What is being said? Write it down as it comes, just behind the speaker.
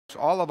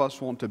All of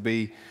us want to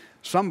be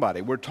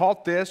somebody. We're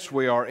taught this.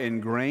 We are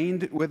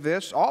ingrained with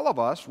this. All of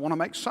us want to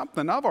make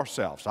something of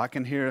ourselves. I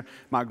can hear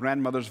my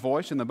grandmother's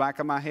voice in the back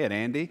of my head.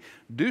 Andy,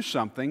 do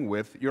something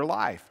with your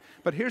life.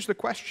 But here's the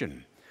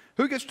question.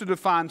 Who gets to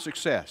define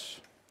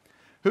success?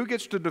 Who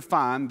gets to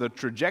define the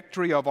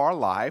trajectory of our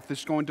life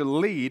that's going to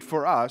lead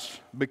for us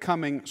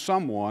becoming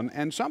someone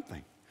and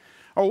something?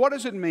 Or what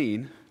does it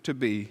mean to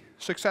be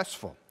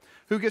successful?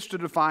 Who gets to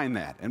define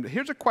that? And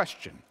here's a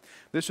question.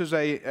 This is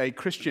a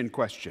Christian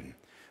question.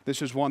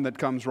 This is one that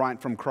comes right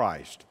from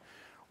Christ.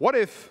 What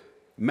if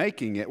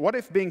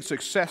being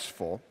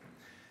successful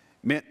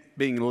meant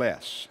being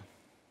less?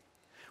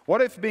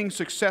 What if being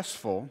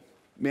successful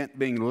meant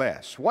being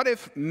less? What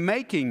if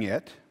making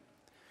it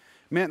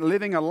meant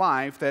living a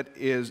life that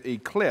is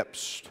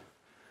eclipsed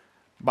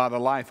by the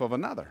life of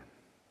another?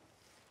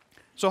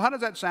 So how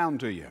does that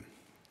sound to you?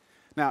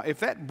 Now, if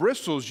that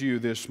bristles you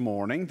this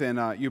morning,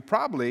 then you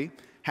probably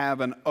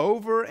have an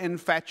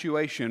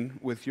over-infatuation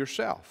with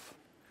yourself.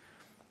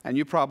 And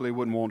you probably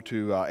wouldn't want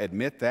to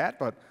admit that,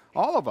 but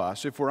all of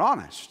us, if we're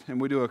honest, and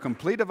we do a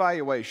complete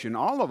evaluation,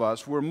 all of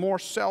us, we're more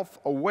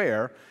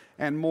self-aware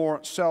and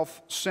more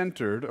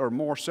self-centered or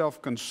more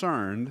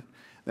self-concerned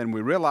than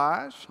we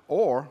realize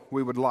or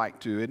we would like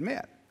to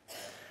admit.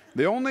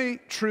 The only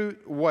true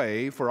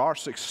way for our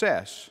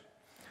success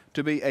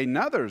to be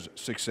another's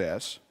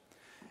success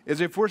is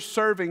if we're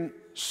serving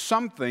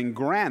something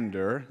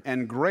grander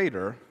and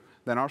greater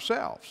than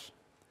ourselves.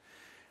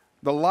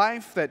 The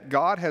life that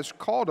God has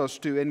called us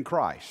to in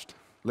Christ,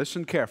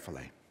 listen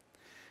carefully,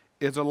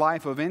 is a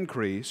life of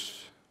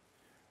increase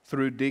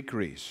through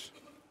decrease.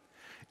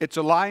 It's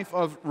a life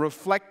of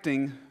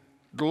reflecting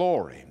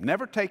glory,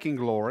 never taking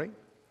glory,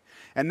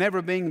 and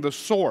never being the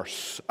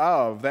source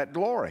of that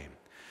glory.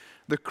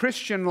 The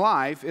Christian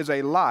life is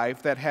a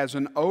life that has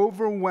an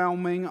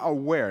overwhelming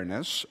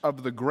awareness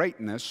of the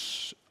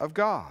greatness of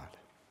God.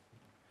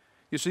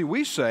 You see,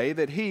 we say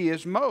that He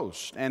is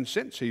most, and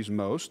since He's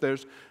most,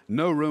 there's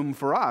no room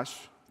for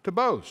us to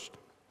boast.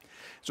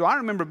 So I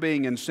remember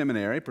being in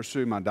seminary,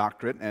 pursuing my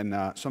doctorate,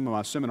 and some of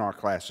my seminar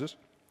classes.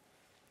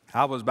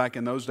 Back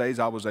in those days,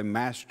 I was a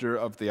Master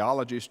of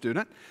Theology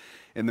student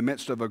in the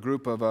midst of a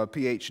group of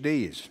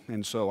PhDs,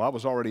 and so I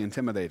was already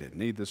intimidated,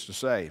 needless to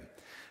say.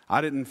 I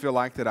didn't feel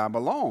like that I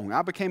belonged.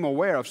 I became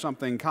aware of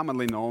something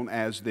commonly known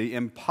as the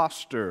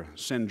imposter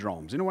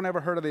syndrome. Has anyone ever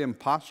heard of the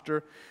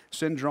imposter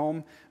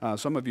syndrome?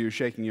 Some of you are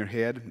shaking your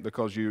head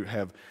because you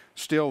have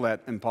still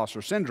that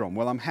imposter syndrome.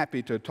 Well, I'm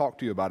happy to talk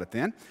to you about it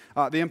then.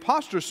 The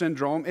imposter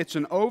syndrome, it's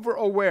an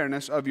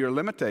over-awareness of your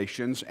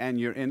limitations and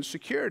your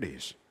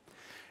insecurities.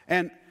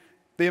 And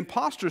the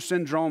imposter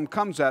syndrome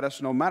comes at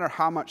us no matter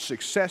how much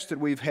success that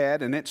we've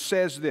had, and it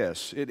says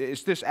this.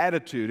 It's this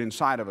attitude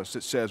inside of us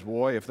that says,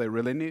 boy, if they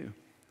really knew.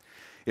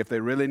 If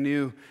they really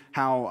knew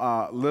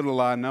how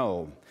little I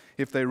know,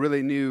 if they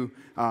really knew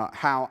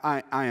how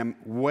I am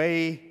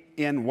way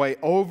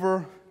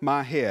over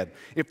my head,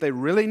 if they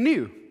really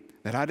knew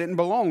that I didn't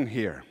belong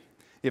here,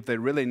 if they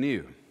really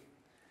knew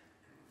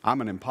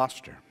I'm an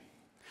imposter.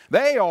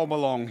 They all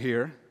belong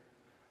here,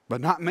 but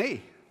not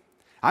me.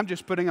 I'm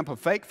just putting up a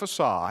fake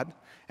facade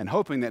and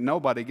hoping that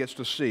nobody gets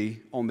to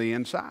see on the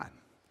inside.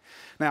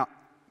 Now,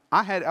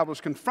 I was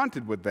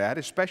confronted with that,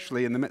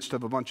 especially in the midst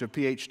of a bunch of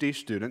PhD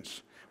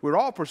students. We're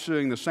all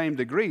pursuing the same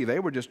degree. They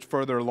were just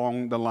further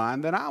along the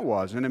line than I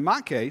was. And in my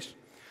case,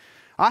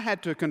 I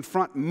had to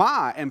confront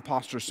my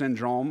imposter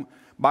syndrome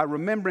by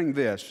remembering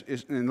this.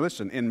 And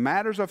listen, in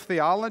matters of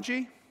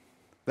theology,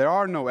 there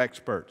are no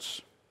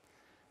experts.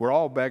 We're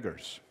all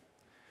beggars.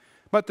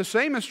 But the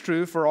same is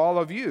true for all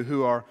of you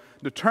who are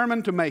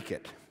determined to make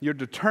it. You're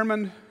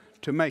determined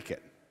to make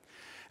it.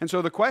 And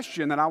so the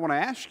question that I want to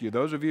ask you,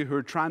 those of you who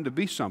are trying to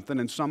be something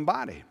and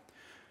somebody,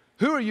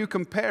 who are you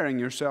comparing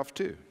yourself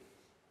to?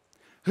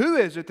 Who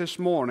is it this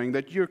morning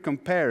that you're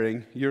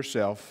comparing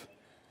yourself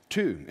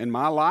to? In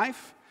my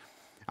life,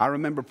 I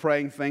remember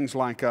praying things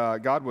like,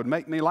 God would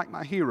make me like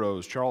my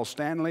heroes, Charles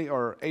Stanley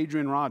or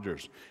Adrian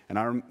Rogers. And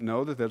I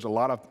know that there's a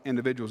lot of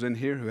individuals in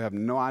here who have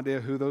no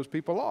idea who those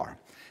people are.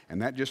 And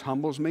that just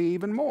humbles me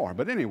even more.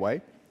 But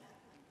anyway,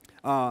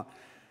 I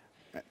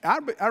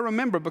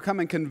remember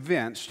becoming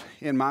convinced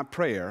in my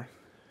prayer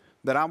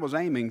that I was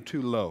aiming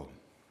too low.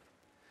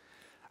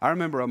 I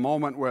remember a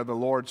moment where the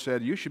Lord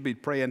said, you should be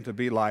praying to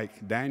be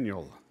like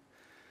Daniel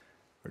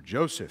or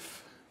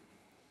Joseph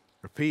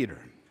or Peter.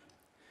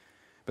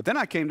 But then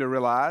I came to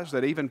realize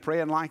that even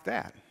praying like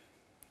that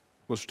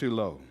was too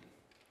low.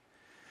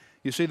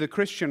 You see, the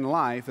Christian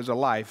life is a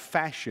life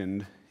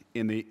fashioned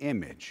in the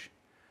image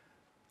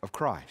of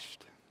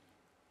Christ.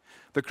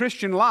 The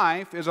Christian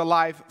life is a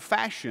life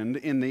fashioned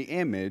in the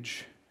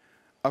image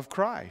of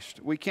Christ.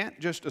 We can't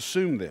just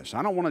assume this.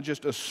 I don't want to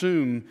just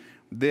assume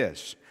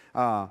this.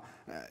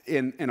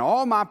 In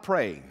all my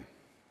praying,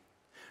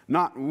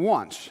 not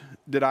once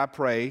did I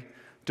pray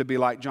to be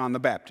like John the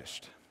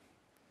Baptist.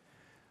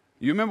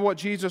 You remember what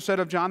Jesus said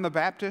of John the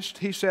Baptist?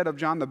 He said of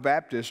John the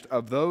Baptist,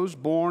 of those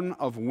born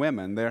of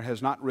women, there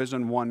has not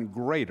risen one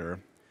greater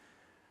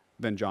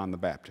than John the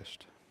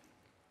Baptist.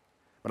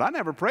 But I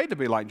never prayed to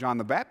be like John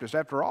the Baptist.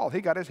 After all,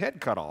 he got his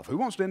head cut off. Who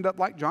wants to end up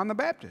like John the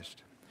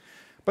Baptist?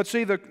 But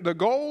see, the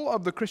goal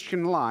of the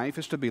Christian life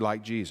is to be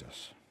like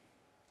Jesus.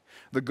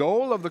 The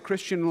goal of the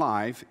Christian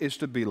life is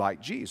to be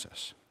like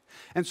Jesus.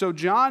 And so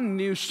John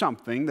knew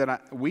something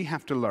that we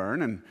have to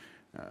learn, and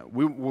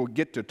we will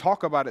get to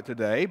talk about it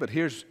today, but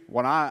here's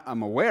what I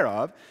am aware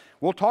of.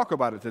 We'll talk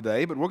about it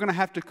today, but we're going to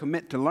have to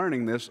commit to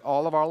learning this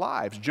all of our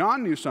lives.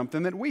 John knew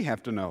something that we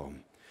have to know.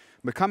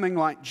 Becoming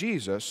like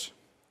Jesus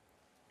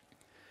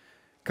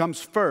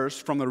comes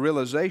first from the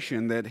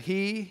realization that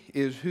he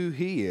is who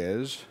he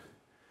is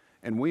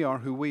and we are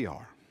who we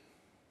are.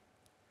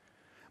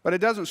 But it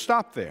doesn't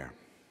stop there.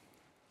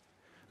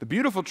 The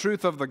beautiful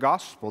truth of the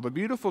gospel, the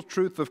beautiful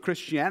truth of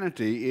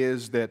Christianity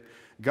is that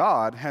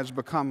God has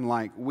become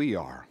like we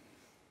are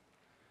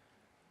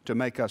to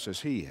make us as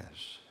he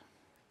is.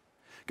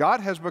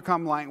 God has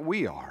become like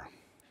we are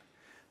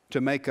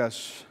to make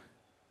us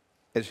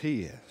as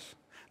he is.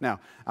 Now,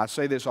 I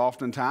say this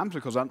oftentimes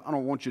because I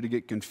don't want you to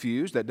get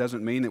confused. That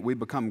doesn't mean that we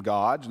become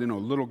gods,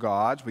 little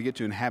gods. We get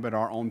to inhabit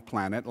our own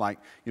planet like,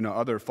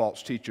 other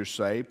false teachers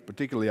say.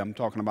 Particularly, I'm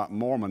talking about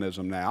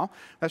Mormonism now.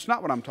 That's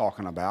not what I'm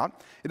talking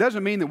about. It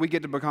doesn't mean that we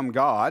get to become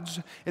gods.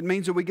 It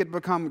means that we get to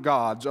become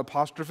gods,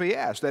 apostrophe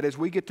S. That is,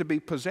 we get to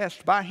be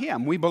possessed by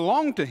him. We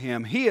belong to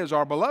him. He is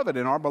our beloved,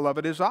 and our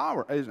beloved is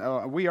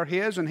we are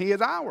his, and he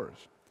is ours.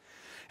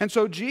 And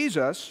so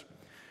Jesus,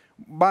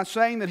 by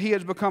saying that he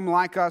has become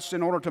like us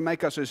in order to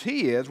make us as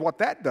he is, what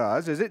that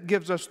does is it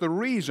gives us the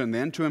reason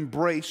then to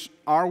embrace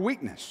our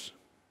weakness.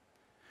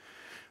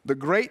 The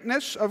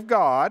greatness of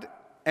God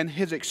and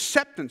his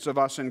acceptance of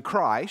us in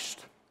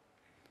Christ,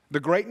 the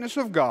greatness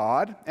of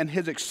God and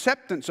his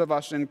acceptance of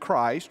us in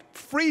Christ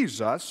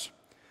frees us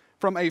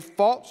from a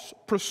false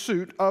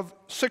pursuit of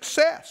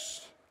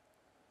success.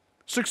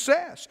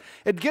 Success.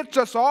 It gets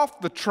us off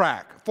the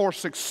track for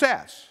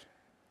success.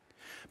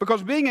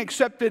 Because being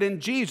accepted in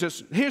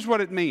Jesus, here's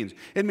what it means.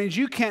 It means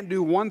you can't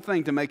do one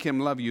thing to make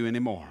him love you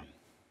anymore.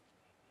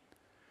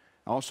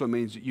 It also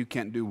means that you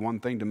can't do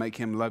one thing to make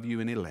him love you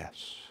any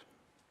less.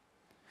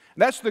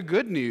 That's the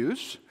good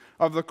news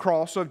of the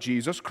cross of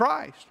Jesus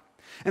Christ.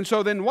 And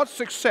so then what's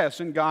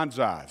success in God's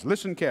eyes?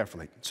 Listen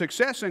carefully.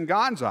 Success in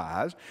God's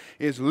eyes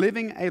is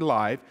living a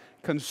life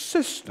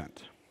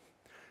consistent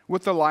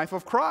with the life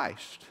of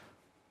Christ.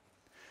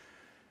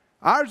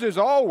 Ours is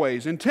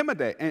always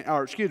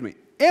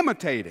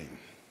imitating,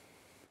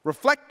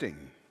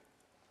 reflecting,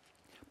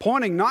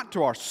 pointing not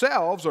to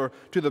ourselves or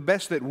to the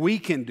best that we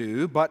can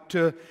do, but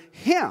to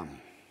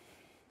him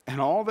and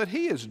all that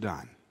he has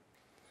done.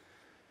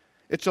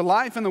 It's a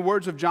life, in the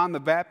words of John the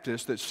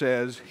Baptist, that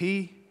says,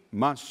 he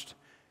must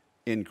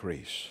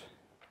increase.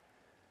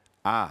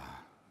 I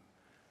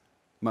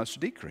must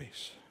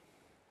decrease.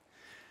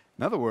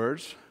 In other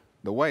words,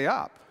 the way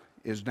up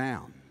is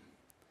down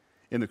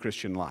in the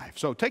Christian life.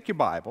 So take your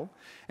Bible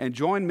and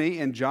join me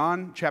in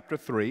John chapter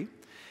 3,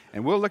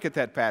 and we'll look at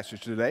that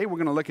passage today. We're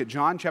going to look at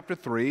John chapter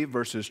 3,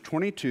 verses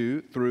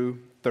 22 through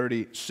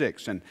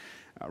 36. And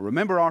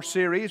remember our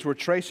series. We're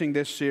tracing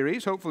this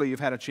series. Hopefully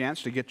you've had a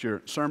chance to get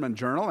your sermon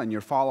journal and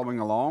you're following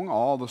along.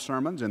 All the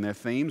sermons and their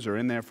themes are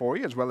in there for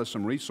you, as well as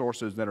some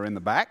resources that are in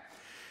the back,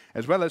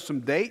 as well as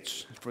some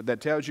dates that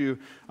tells you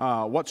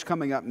what's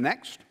coming up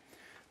next.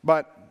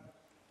 But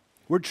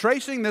we're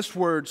tracing this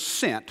word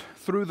sent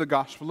through the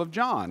Gospel of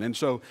John. And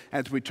so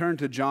as we turn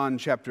to John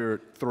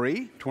chapter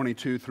 3,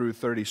 22 through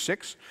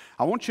 36,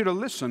 I want you to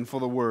listen for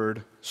the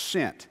word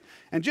sent.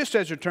 And just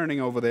as you're turning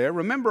over there,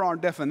 remember our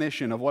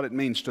definition of what it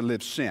means to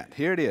live sent.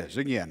 Here it is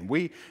again.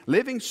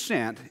 Living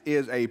sent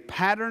is a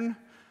pattern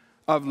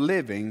of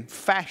living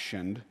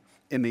fashioned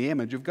in the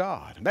image of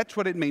God. That's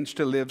what it means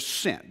to live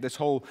sent. This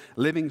whole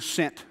living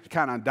sent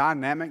kind of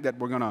dynamic that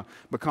we're going to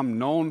become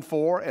known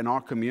for in our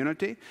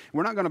community.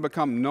 We're not going to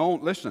become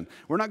known, listen,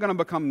 we're not going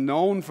to become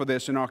known for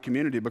this in our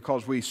community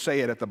because we say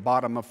it at the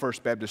bottom of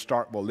First Baptist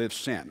Starkville, live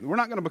sent. We're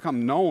not going to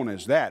become known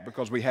as that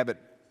because we have it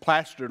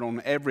plastered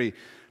on every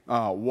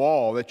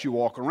wall that you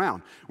walk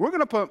around. We're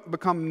going to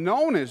become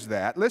known as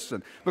that,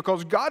 listen,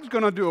 because God's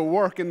going to do a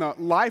work in the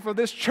life of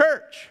this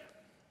church.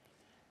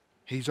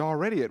 He's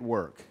already at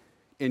work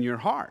in your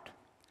heart.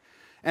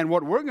 And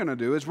what we're going to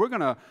do is we're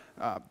going to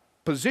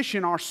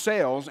position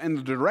ourselves in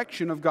the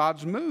direction of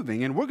God's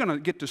moving. And we're going to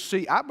get to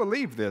see, I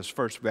believe this,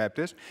 First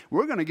Baptist,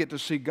 we're going to get to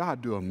see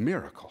God do a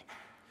miracle.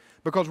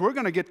 Because we're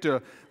going to get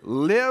to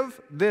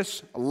live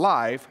this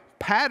life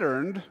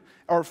patterned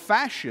or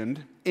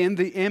fashioned in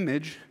the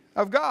image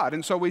of God.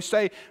 And so we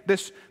say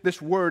this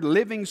word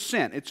living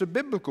sent, it's a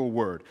biblical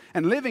word.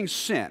 And living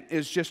sent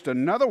is just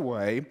another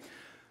way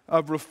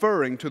of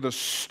referring to the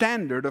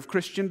standard of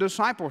Christian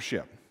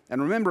discipleship.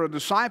 And remember, a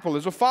disciple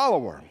is a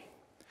follower.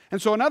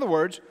 And so in other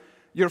words,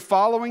 you're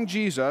following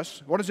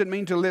Jesus. What does it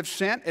mean to live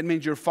sent? It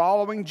means you're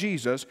following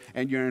Jesus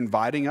and you're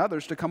inviting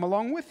others to come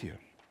along with you.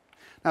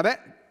 Now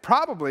that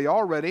probably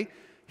already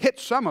hit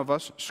some of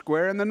us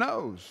square in the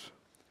nose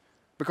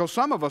because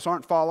some of us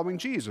aren't following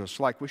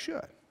Jesus like we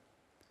should.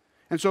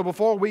 And so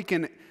before we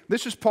can,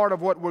 this is part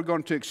of what we're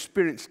going to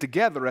experience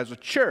together as a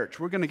church.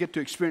 We're going to get to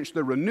experience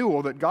the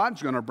renewal that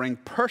God's going to bring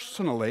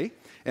personally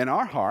in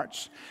our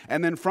hearts.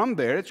 And then from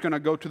there, it's going to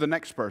go to the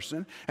next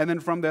person. And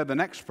then from there, the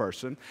next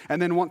person. And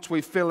then once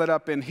we fill it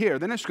up in here,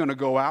 then it's going to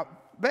go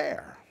out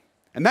there.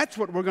 And that's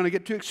what we're going to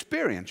get to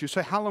experience. You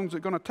say, how long is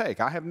it going to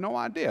take? I have no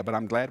idea, but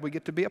I'm glad we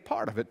get to be a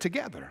part of it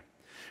together.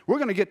 We're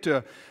going to get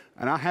to,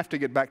 and I have to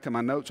get back to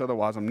my notes,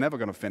 otherwise I'm never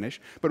going to finish,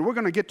 but we're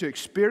going to get to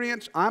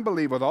experience, I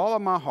believe with all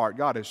of my heart,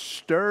 God is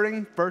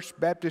stirring First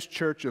Baptist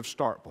Church of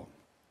Starkville.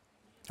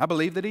 I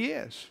believe that He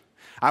is.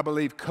 I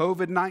believe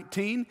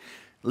COVID-19,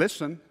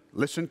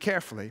 listen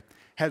carefully,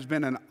 has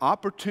been an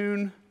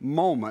opportune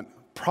moment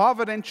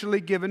providentially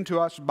given to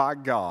us by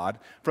God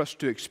for us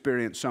to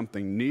experience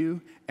something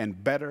new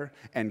and better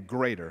and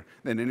greater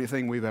than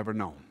anything we've ever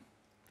known.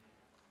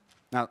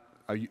 Now,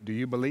 do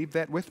you believe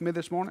that with me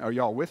this morning? Are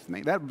y'all with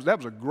me? That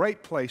was a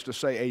great place to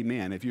say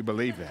amen if you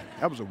believe that.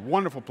 That was a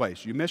wonderful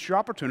place. You missed your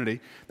opportunity.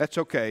 That's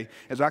okay.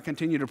 As I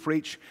continue to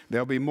preach,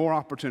 there'll be more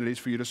opportunities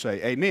for you to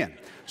say amen.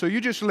 So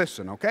you just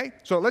listen, okay?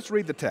 So let's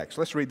read the text.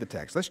 Let's read the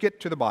text. Let's get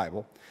to the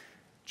Bible.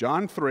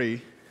 John 3,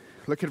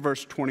 look at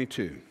verse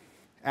 22.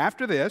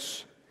 After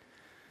this,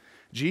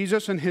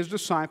 Jesus and His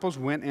disciples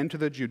went into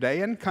the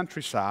Judean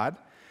countryside,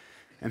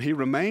 and He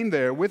remained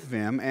there with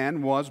them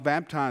and was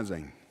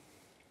baptizing.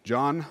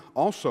 John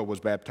also was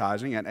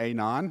baptizing at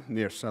Aenon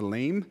near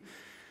Salim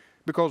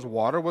because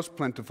water was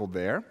plentiful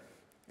there,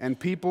 and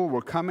people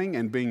were coming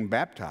and being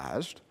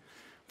baptized,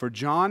 for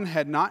John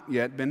had not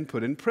yet been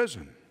put in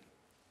prison.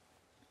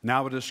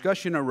 Now a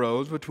discussion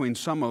arose between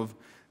some of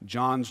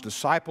John's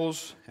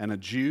disciples and a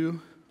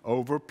Jew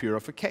over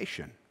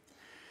purification.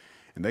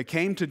 And they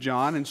came to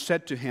John and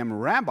said to him,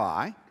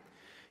 Rabbi,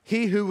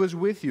 he who was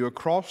with you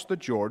across the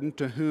Jordan,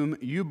 to whom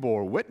you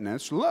bore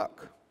witness,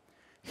 look,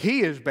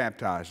 he is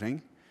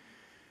baptizing,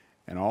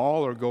 and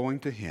all are going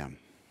to him.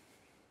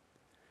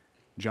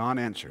 John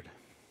answered,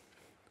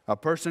 a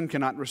person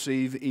cannot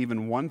receive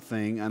even one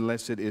thing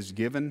unless it is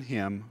given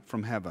him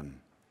from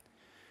heaven.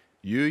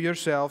 You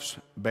yourselves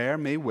bear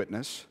me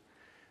witness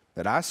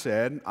that I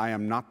said I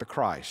am not the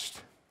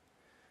Christ,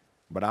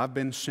 but I've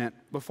been sent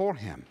before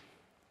him.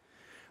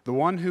 The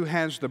one who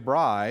has the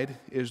bride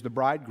is the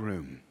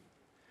bridegroom.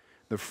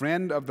 The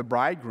friend of the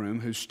bridegroom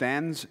who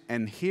stands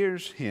and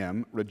hears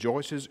him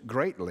rejoices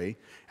greatly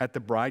at the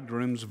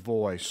bridegroom's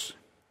voice.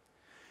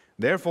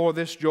 Therefore,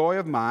 this joy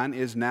of mine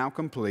is now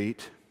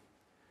complete.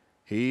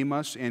 He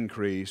must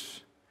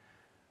increase,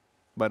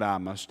 but I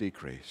must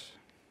decrease.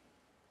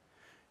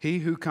 He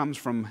who comes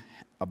from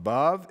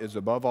above is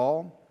above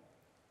all.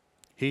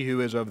 He who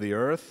is of the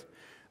earth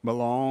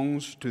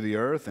belongs to the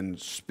earth and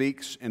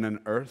speaks in an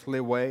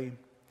earthly way.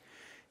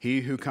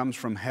 He who comes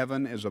from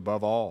heaven is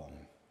above all.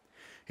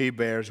 He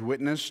bears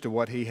witness to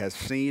what he has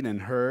seen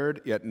and heard,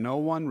 yet no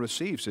one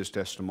receives his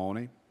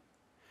testimony.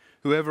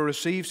 Whoever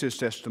receives his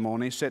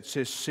testimony sets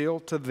his seal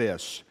to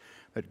this,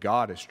 that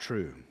God is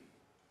true.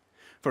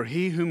 For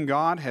he whom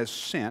God has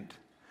sent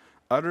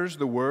utters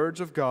the words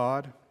of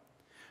God,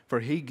 for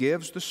he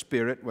gives the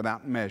Spirit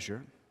without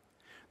measure.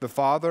 The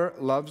Father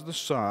loves the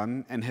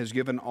Son and has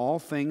given all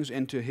things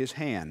into his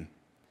hand.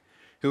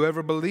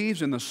 Whoever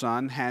believes in the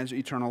Son has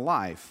eternal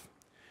life.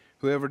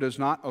 Whoever does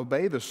not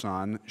obey the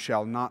Son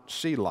shall not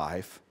see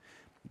life,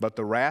 but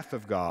the wrath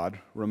of God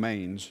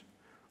remains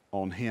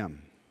on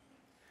him.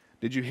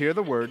 Did you hear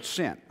the word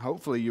sent?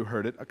 Hopefully you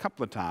heard it a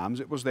couple of times.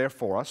 It was there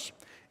for us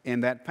in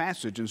that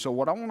passage. And so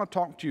what I want to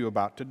talk to you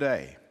about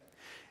today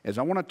is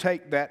I want to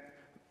take that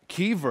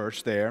key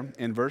verse there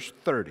in verse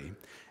 30,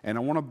 and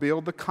I want to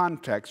build the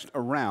context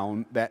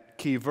around that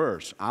key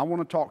verse. I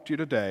want to talk to you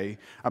today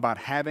about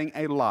having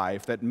a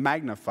life that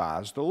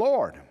magnifies the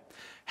Lord.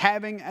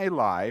 Having a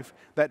life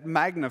that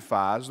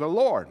magnifies the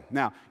Lord.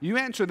 Now, you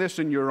answer this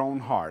in your own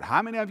heart.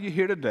 How many of you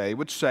here today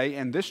would say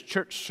in this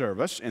church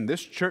service, in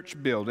this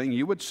church building,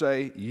 you would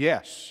say,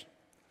 yes,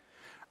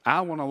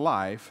 I want a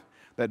life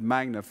that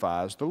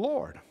magnifies the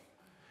Lord?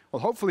 Well,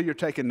 hopefully you're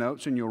taking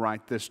notes and you'll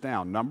write this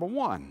down. Number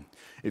one,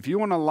 if you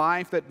want a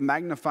life that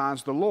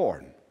magnifies the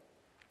Lord,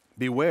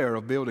 beware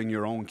of building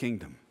your own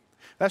kingdom.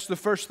 That's the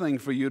first thing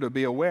for you to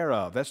be aware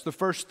of. That's the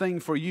first thing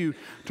for you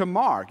to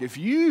mark. If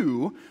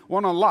you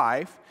want a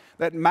life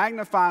that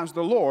magnifies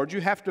the Lord,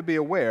 you have to be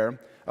aware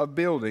of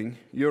building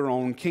your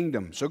own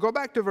kingdom. So go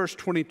back to verse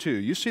 22.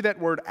 You see that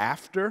word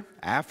after?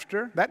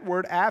 After? That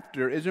word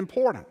after is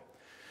important.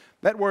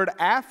 That word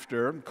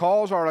after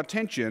calls our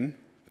attention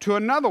to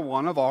another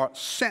one of our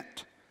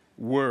sent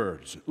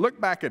words.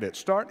 Look back at it.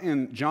 Start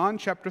in John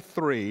chapter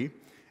 3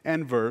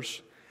 and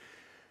verse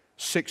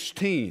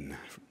 16.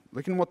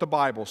 Look at what the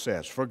Bible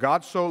says. For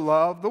God so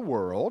loved the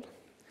world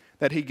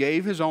that he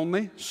gave his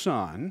only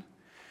Son,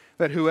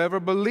 that whoever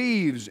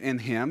believes in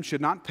him should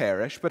not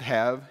perish but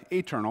have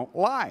eternal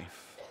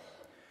life.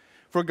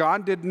 For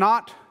God did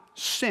not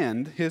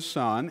send his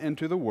Son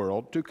into the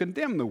world to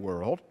condemn the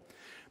world,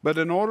 but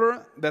in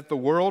order that the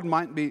world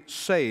might be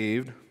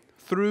saved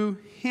through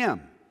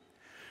him.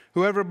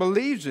 Whoever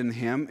believes in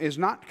him is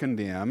not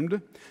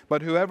condemned,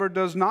 but whoever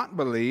does not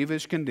believe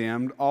is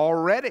condemned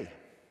already,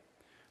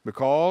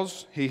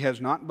 because he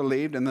has not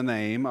believed in the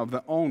name of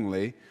the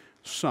only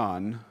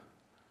Son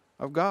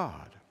of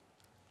God.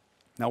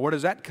 Now, where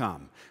does that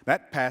come?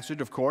 That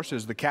passage, of course,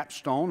 is the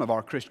capstone of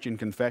our Christian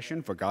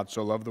confession. For God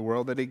so loved the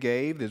world that he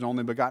gave his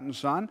only begotten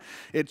Son.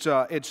 It's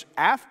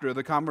after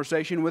the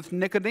conversation with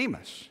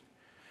Nicodemus.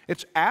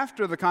 It's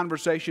after the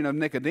conversation of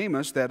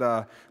Nicodemus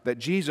that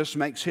Jesus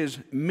makes his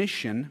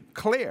mission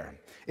clear.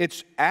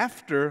 It's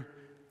after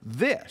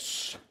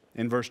this,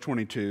 in verse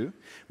 22,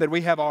 that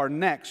we have our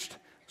next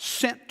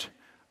sent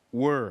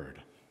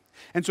word.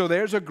 And so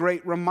there's a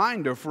great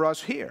reminder for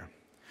us here.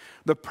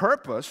 The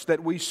purpose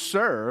that we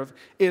serve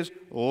is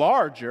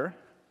larger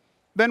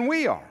than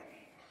we are.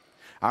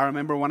 I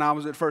remember when I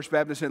was at First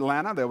Baptist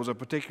Atlanta, there was a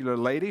particular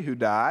lady who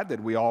died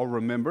that we all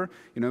remember.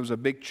 You know, it was a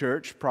big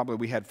church. Probably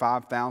we had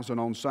 5,000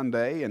 on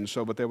Sunday.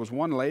 But there was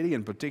one lady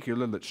in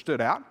particular that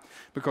stood out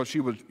because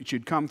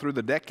she'd come through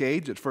the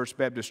decades at First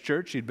Baptist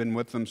Church. She'd been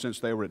with them since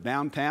they were at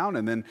downtown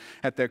and then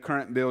at their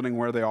current building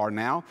where they are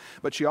now.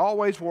 But she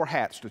always wore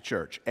hats to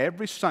church.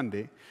 Every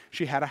Sunday,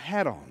 she had a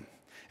hat on.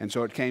 And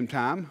so it came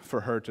time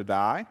for her to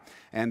die.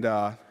 And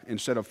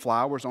instead of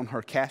flowers on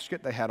her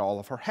casket, they had all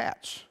of her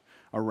hats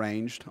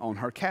arranged on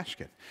her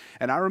casket.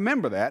 And I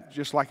remember that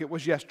just like it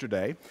was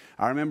yesterday.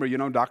 I remember,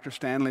 Dr.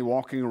 Stanley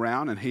walking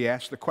around, and he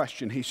asked the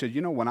question. He said,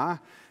 when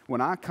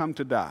I come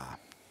to die,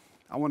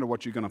 I wonder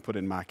what you're going to put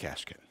in my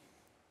casket.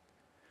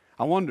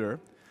 I wonder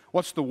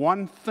what's the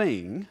one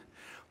thing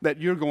that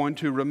you're going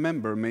to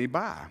remember me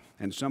by.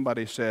 And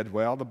somebody said,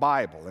 well, the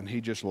Bible. And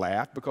he just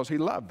laughed because he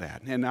loved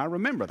that. And I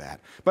remember that.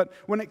 But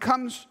when it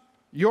comes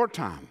your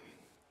time,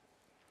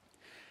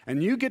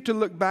 and you get to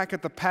look back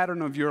at the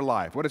pattern of your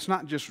life. Well, it's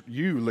not just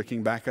you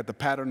looking back at the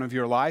pattern of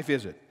your life,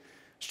 is it?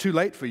 It's too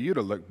late for you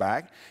to look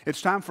back.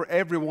 It's time for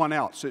everyone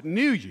else that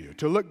knew you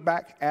to look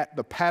back at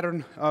the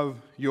pattern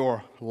of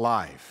your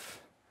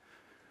life.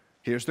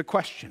 Here's the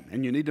question,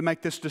 and you need to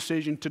make this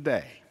decision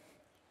today.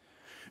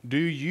 Do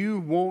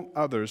you want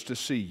others to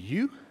see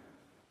you?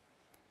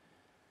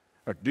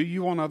 Or do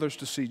you want others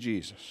to see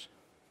Jesus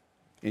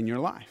in your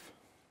life?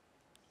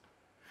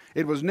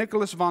 It was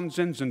Nicholas von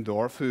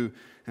Zinzendorf who,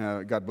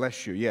 God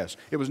bless you, yes.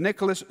 It was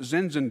Nicholas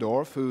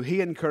Zinzendorf who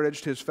he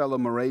encouraged his fellow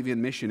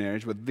Moravian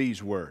missionaries with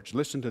these words.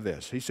 Listen to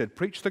this. He said,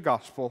 preach the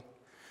gospel,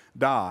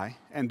 die,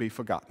 and be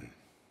forgotten.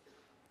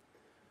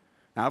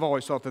 Now, I've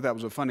always thought that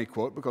was a funny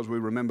quote because we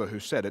remember who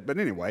said it. But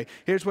anyway,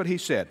 here's what he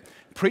said.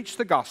 Preach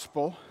the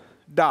gospel,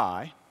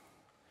 die,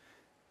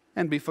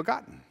 and be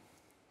forgotten.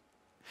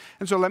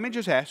 And so let me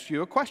just ask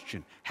you a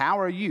question. How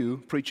are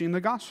you preaching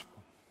the gospel?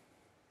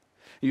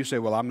 You say,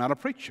 well, I'm not a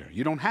preacher.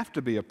 You don't have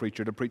to be a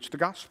preacher to preach the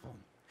gospel.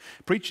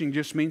 Preaching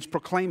just means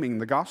proclaiming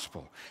the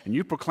gospel. And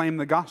you proclaim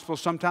the gospel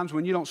sometimes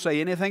when you don't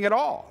say anything at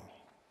all.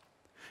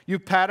 You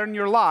pattern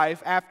your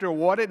life after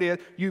what it is.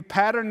 You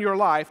pattern your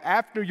life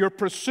after your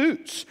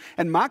pursuits.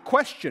 And my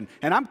question,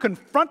 and I'm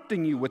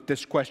confronting you with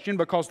this question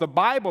because the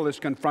Bible is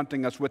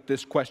confronting us with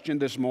this question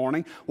this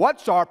morning.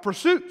 What's our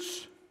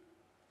pursuits?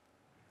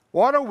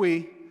 What are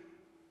we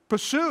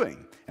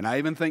pursuing? And I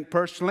even think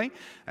personally,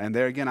 and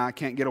there again, I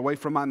can't get away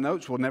from my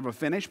notes. We'll never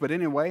finish. But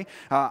anyway,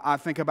 I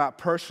think about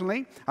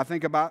personally, I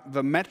think about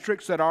the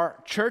metrics that our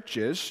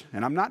churches,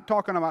 and I'm not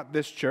talking about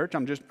this church,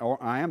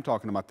 I am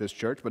talking about this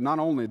church, but not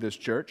only this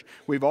church.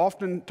 We've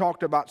often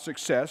talked about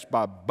success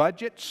by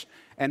budgets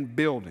and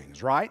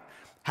buildings, right?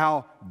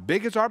 How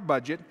big is our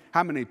budget?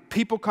 How many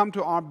people come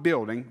to our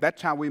building?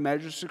 That's how we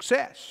measure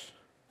success.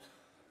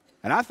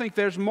 And I think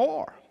there's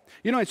more.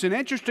 It's an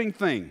interesting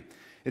thing.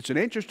 It's an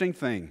interesting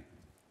thing.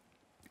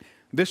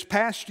 This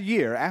past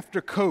year,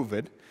 after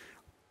COVID,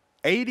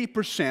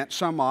 80%,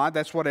 some odd,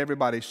 that's what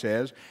everybody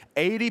says,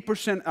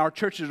 80%, our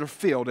churches are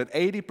filled at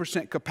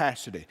 80%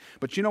 capacity.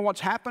 But you know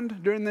what's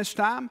happened during this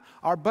time?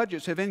 Our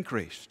budgets have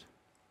increased.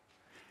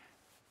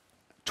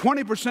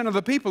 20% of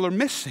the people are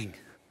missing.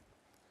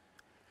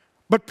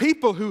 But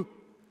people who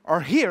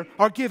are here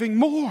are giving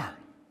more.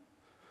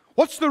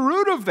 What's the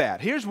root of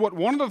that? Here's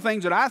one of the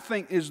things that I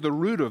think is the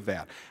root of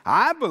that.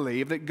 I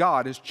believe that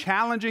God is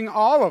challenging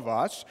all of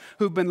us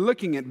who've been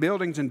looking at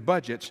buildings and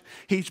budgets.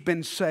 He's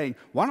been saying,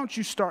 why don't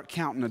you start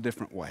counting a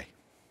different way?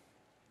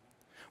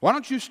 Why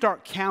don't you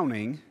start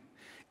counting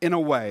in a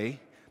way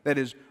that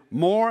is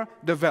more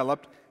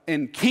developed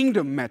in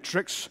kingdom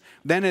metrics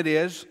than it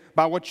is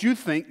by what you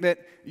think that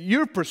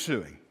you're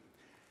pursuing?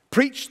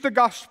 Preach the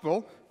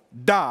gospel,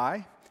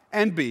 die,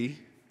 and be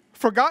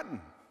forgotten.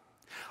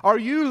 Are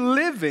you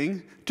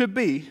living to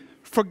be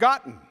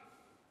forgotten?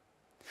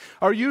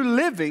 Are you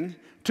living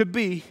to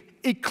be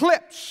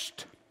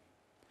eclipsed?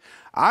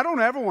 I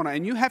don't ever want to,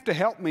 and you have to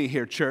help me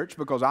here, church,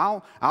 because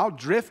I'll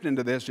drift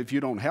into this if you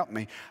don't help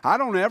me. I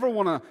don't ever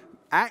want to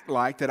act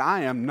like that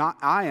I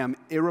am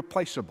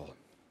irreplaceable.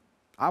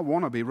 I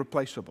want to be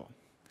replaceable.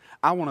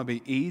 I want to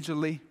be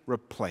easily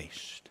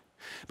replaced.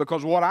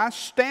 Because what I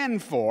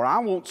stand for, I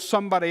want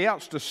somebody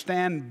else to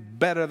stand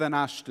better than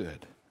I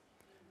stood.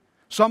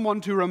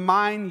 Someone to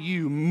remind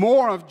you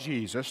more of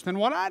Jesus than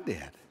what I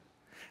did.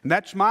 And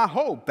that's my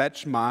hope.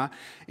 That's my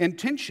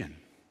intention.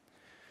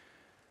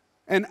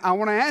 And I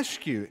want to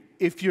ask you,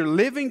 if you're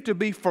living to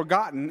be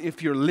forgotten,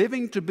 if you're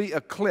living to be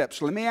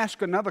eclipsed, let me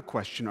ask another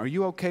question. Are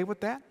you okay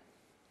with that?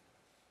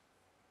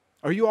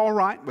 Are you all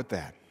right with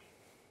that?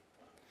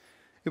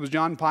 It was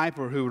John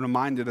Piper who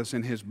reminded us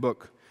in his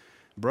book,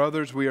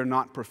 Brothers, we are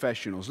not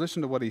professionals.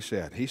 Listen to what he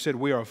said. He said,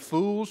 we are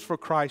fools for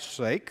Christ's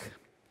sake,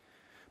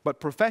 but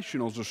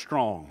professionals are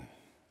strong.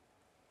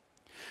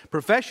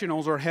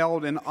 Professionals are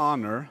held in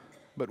honor,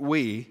 but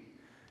we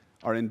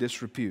are in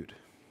disrepute.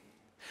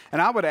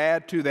 And I would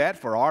add to that,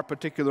 for our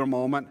particular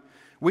moment,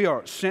 we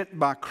are sent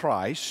by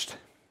Christ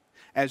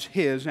as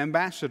His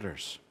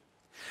ambassadors.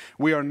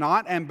 We are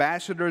not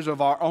ambassadors of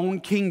our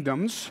own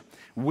kingdoms.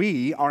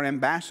 We are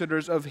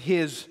ambassadors of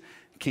His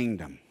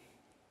kingdom.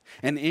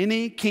 And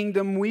any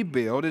kingdom we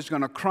build is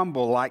going to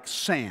crumble like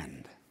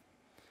sand.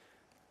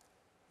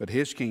 But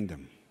His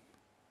kingdom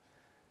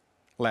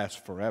lasts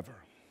forever.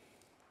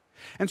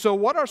 And so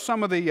what are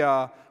some of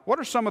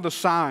the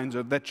signs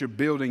that you're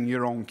building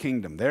your own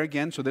kingdom? There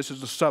again, so this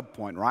is the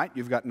sub-point, right?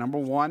 You've got number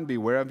one,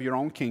 beware of your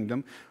own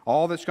kingdom.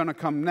 All that's going to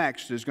come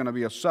next is going to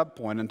be a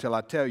sub-point until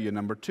I tell you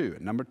number two.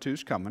 And number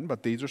two's coming,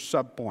 but these are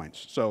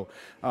sub-points. So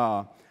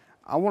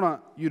I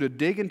want you to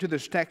dig into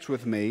this text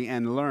with me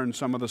and learn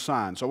some of the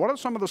signs. So what are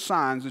some of the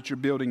signs that you're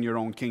building your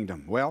own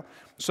kingdom? Well,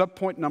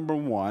 sub-point number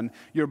one,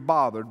 you're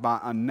bothered by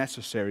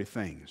unnecessary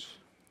things.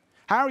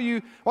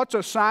 What's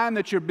a sign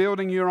that you're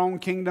building your own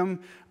kingdom?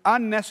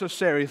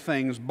 Unnecessary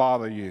things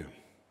bother you.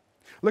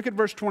 Look at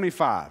verse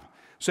 25. It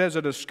says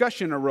a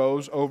discussion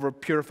arose over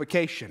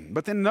purification.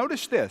 But then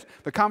notice this.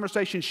 The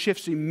conversation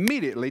shifts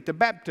immediately to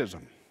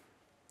baptism.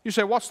 You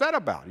say, what's that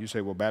about? You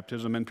say, well,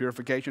 baptism and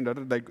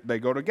purification, they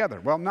go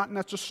together. Well, not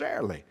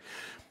necessarily.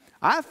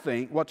 I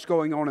think what's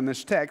going on in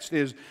this text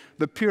is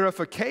the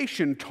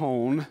purification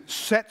tone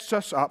sets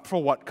us up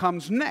for what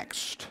comes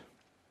next.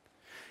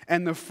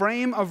 And the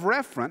frame of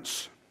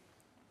reference,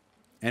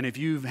 and if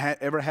you've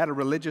ever had a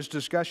religious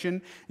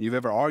discussion, you've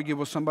ever argued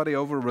with somebody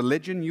over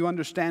religion, you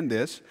understand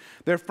this.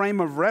 Their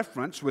frame of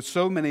reference with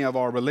so many of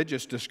our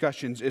religious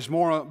discussions is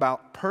more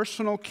about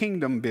personal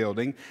kingdom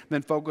building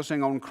than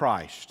focusing on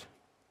Christ.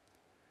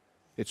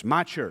 It's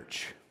my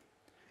church.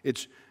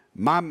 It's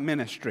my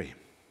ministry.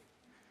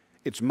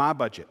 It's my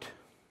budget.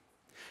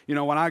 You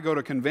know, when I go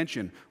to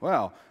convention,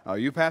 well,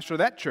 you pastor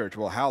that church.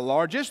 Well, how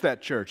large is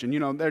that church? And, you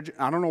know,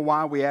 I don't know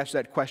why we ask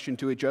that question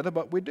to each other,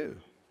 but we do.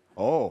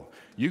 Oh,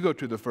 you go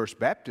to the First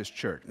Baptist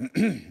Church.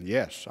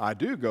 Yes, I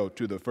do go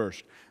to the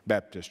First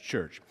Baptist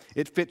Church.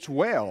 It fits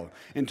well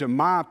into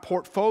my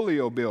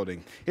portfolio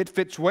building. It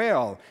fits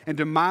well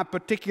into my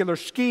particular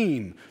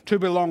scheme to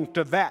belong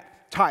to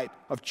that type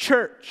of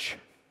church.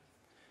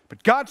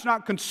 But God's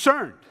not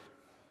concerned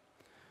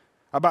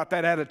about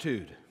that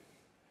attitude.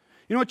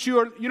 You know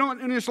what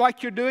it's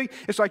like you're doing?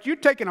 It's like you're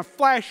taking a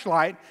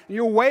flashlight and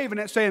you're waving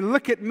it saying,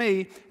 look at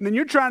me. And then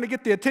you're trying to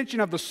get the attention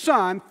of the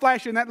sun,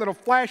 flashing that little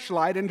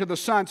flashlight into the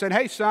sun, saying,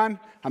 hey, son,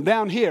 I'm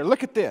down here.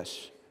 Look at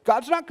this.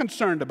 God's not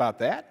concerned about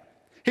that.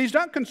 He's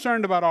not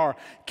concerned about our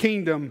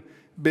kingdom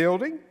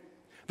building.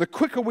 The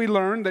quicker we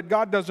learn that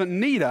God doesn't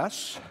need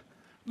us,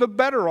 the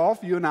better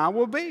off you and I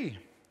will be.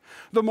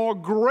 The more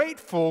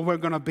grateful we're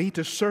going to be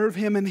to serve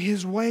Him in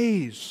His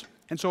ways.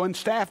 And so in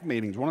staff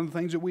meetings, one of the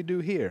things that we do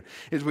here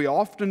is we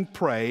often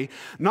pray,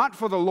 not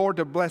for the Lord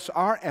to bless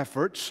our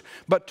efforts,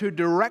 but to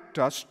direct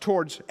us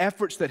towards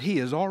efforts that He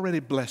is already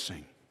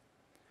blessing.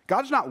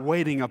 God's not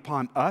waiting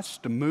upon us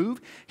to move.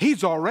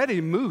 He's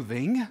already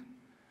moving.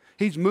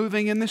 He's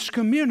moving in this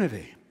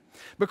community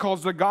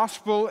because the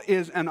gospel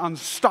is an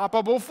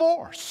unstoppable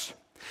force.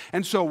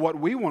 And so what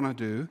we want to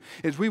do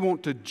is we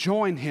want to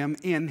join Him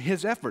in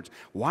His efforts.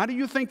 Why do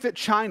you think that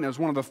China is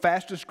one of the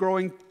fastest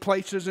growing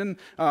places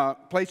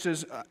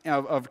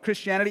of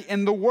Christianity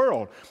in the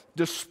world?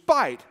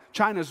 Despite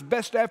China's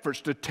best efforts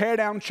to tear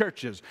down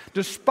churches,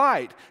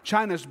 despite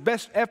China's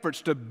best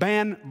efforts to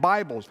ban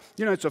Bibles.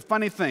 You know, it's a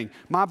funny thing.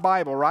 My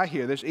Bible right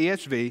here, this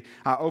ESV,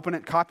 I open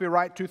it,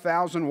 copyright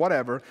 2000,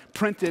 whatever,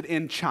 printed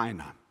in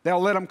China.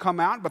 They'll let them come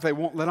out, but they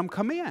won't let them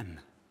come in.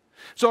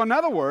 So in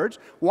other words,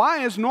 why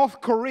is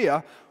North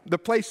Korea, the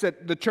place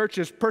that the church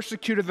is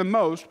persecuted the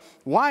most,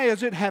 why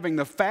is it having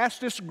the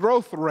fastest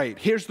growth rate?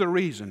 Here's the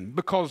reason.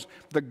 Because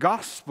the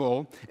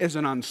gospel is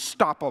an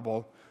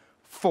unstoppable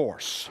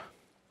force.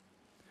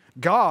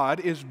 God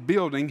is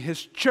building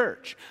His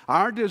church.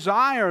 Our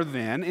desire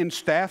then in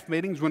staff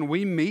meetings when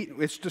we meet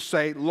is to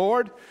say,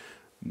 Lord,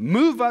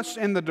 move us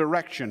in the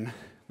direction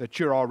that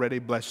you're already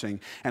blessing,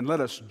 and let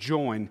us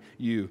join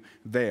you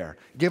there.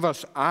 Give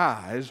us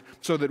eyes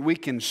so that we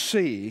can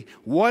see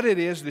what it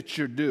is that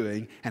you're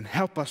doing and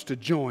help us to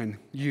join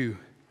you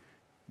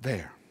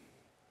there.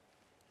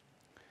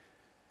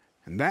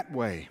 And that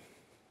way,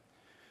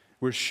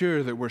 we're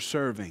sure that we're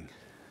serving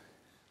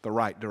the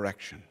right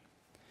direction.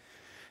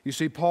 You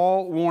see,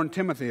 Paul warned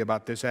Timothy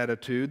about this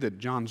attitude that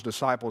John's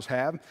disciples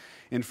have.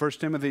 In 1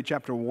 Timothy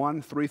chapter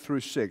 1, 3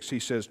 through 6, he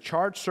says,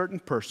 charge certain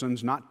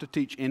persons not to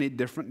teach any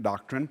different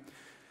doctrine,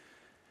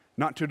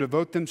 not to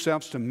devote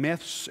themselves to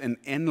myths and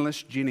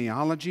endless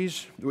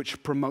genealogies,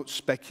 which promote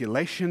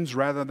speculations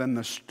rather than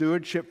the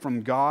stewardship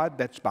from God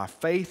that's by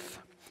faith.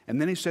 And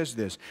then he says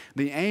this,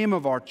 the aim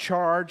of our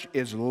charge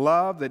is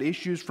love that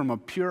issues from a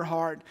pure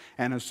heart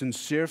and a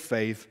sincere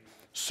faith.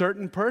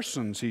 Certain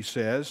persons, he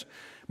says,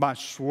 by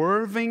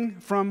swerving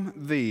from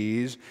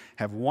these,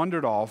 have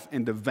wandered off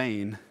into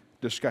vain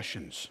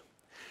discussions.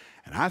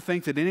 And I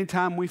think that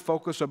anytime we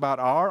focus about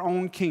our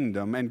own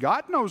kingdom, and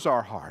God knows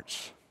our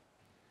hearts,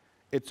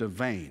 it's a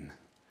vain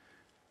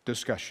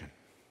discussion.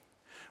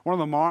 One of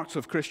the marks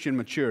of Christian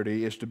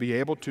maturity is to be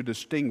able to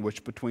distinguish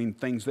between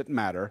things that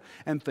matter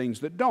and things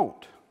that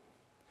don't.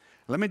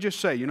 Let me just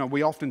say,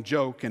 we often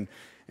joke, and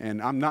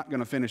I'm not going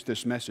to finish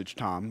this message,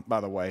 Tom,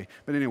 by the way.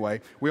 But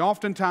anyway,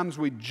 oftentimes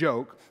we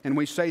joke and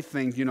we say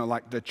things,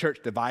 like the church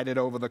divided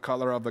over the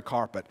color of the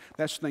carpet.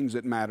 That's things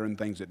that matter and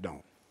things that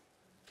don't.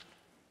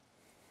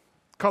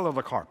 Color of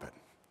the carpet.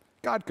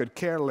 God could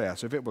care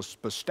less if it was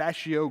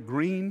pistachio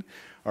green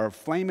or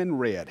flaming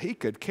red. He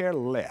could care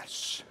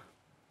less.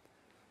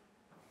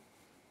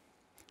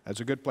 That's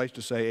a good place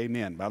to say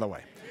amen, by the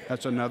way.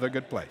 That's another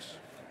good place.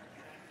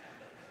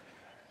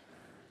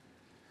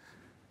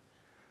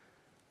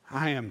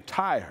 I am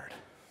tired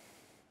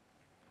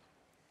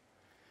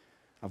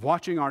of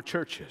watching our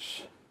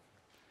churches.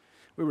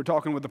 We were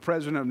talking with the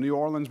president of New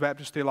Orleans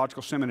Baptist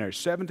Theological Seminary.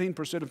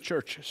 17% of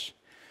churches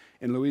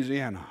in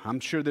Louisiana, I'm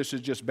sure this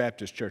is just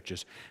Baptist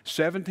churches,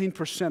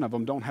 17% of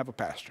them don't have a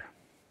pastor.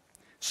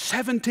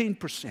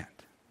 17%.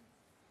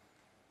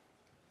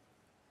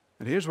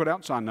 And here's what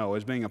else I know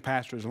as being a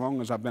pastor, as long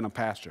as I've been a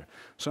pastor.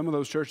 Some of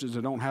those churches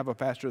that don't have a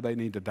pastor, they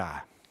need to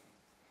die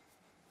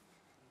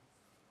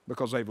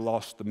because they've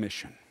lost the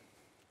mission.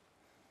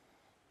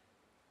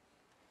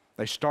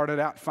 They started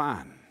out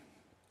fine,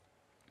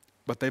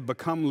 but they've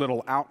become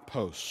little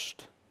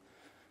outposts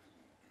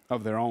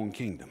of their own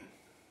kingdom.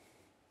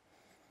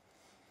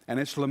 And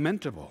it's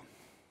lamentable.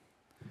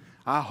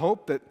 I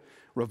hope that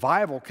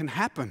revival can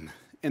happen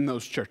in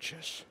those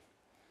churches.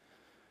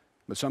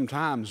 But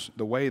sometimes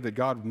the way that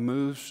God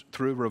moves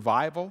through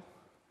revival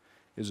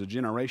is a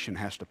generation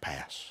has to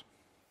pass.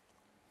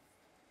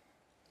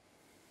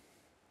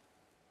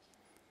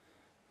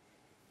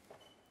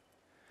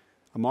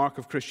 A mark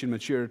of Christian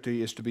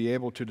maturity is to be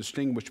able to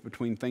distinguish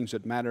between things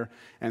that matter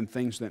and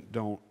things that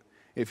don't.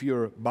 If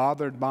you're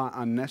bothered by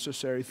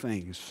unnecessary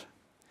things,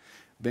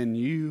 then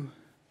you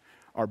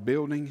are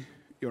building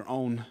your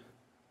own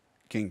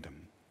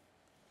kingdom.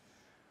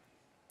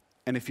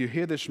 And if you're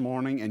here this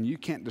morning and you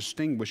can't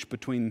distinguish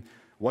between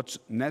what's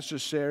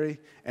necessary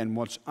and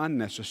what's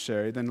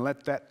unnecessary, then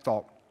let that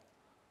thought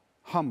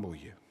humble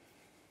you.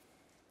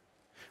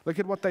 Look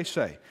at what they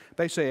say.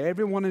 They say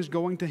everyone is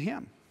going to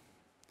Him.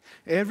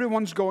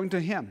 Everyone's going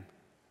to Him.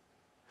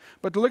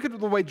 But look at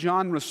the way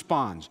John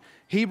responds.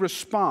 He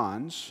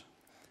responds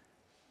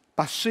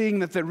by seeing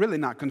that they're really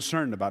not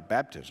concerned about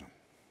baptism.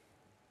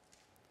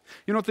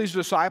 You know what these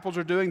disciples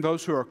are doing,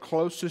 those who are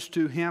closest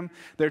to Him?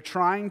 They're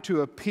trying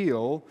to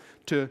appeal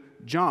to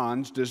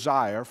John's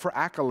desire for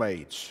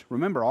accolades.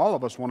 Remember, all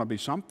of us want to be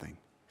something.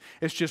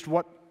 It's just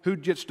who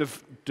gets to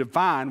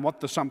define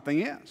what the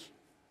something is.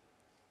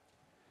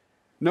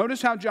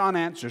 Notice how John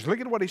answers. Look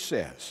at what he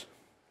says.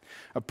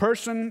 A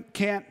person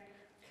can't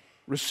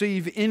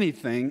receive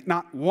anything,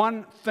 not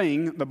one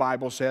thing, the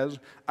Bible says,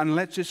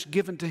 unless it's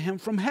given to him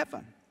from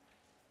heaven.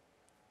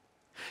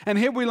 And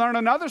here we learn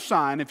another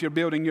sign if you're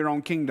building your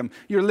own kingdom.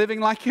 You're living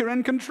like you're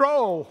in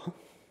control.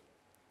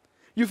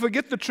 You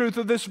forget the truth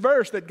of this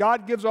verse that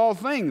God gives all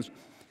things.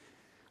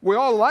 We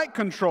all like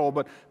control,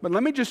 but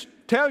let me just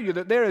tell you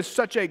that there is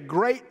such a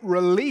great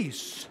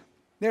release.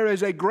 There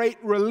is a great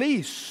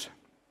release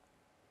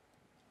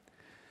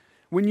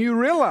when you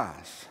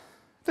realize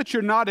that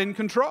you're not in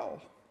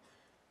control.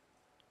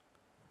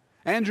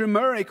 Andrew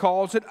Murray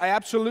calls it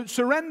absolute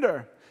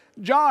surrender.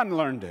 John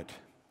learned it.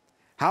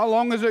 How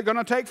long is it going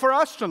to take for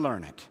us to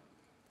learn it?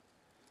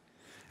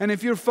 And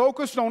if you're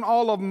focused on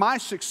all of my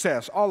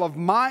success, all of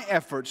my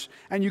efforts,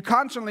 and you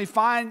constantly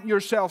find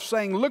yourself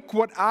saying, look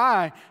what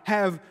I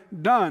have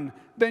done,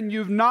 then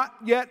you've not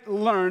yet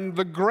learned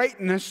the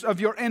greatness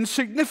of your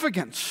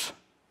insignificance.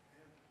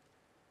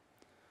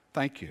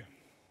 Thank you.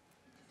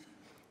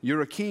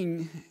 You're a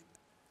king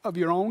of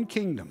your own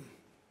kingdom.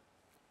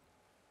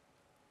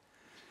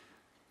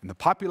 And the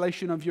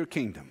population of your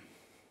kingdom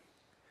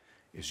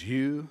is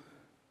you,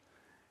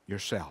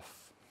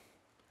 yourself,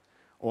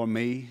 or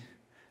me,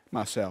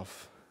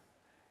 myself,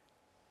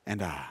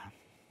 and I.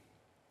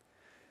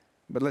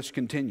 But let's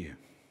continue.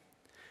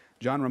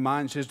 John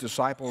reminds his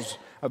disciples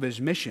of his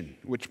mission,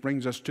 which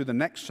brings us to the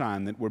next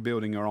sign that we're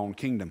building our own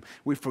kingdom.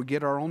 We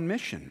forget our own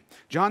mission.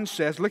 John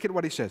says, look at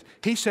what he says.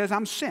 He says,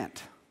 I'm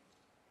sent.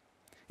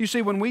 You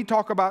see, when we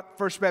talk about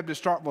First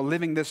Baptist Starkville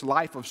living this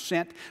life of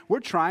sent, we're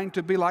trying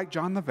to be like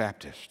John the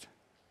Baptist.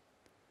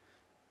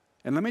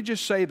 And let me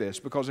just say this,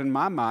 because in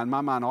my mind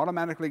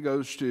automatically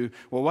goes to,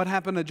 well, what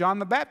happened to John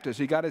the Baptist?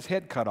 He got his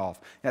head cut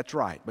off. That's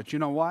right. But you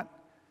know what?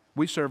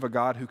 We serve a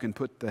God who can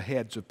put the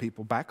heads of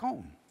people back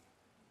on.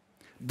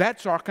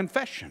 That's our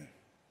confession.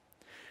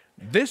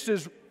 This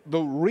is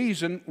the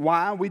reason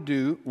why we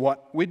do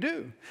what we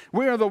do.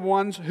 We are the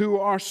ones who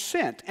are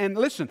sent. And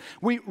listen,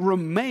 we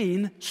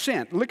remain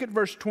sent. Look at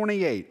verse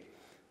 28.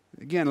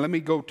 Again, let me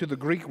go to the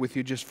Greek with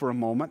you just for a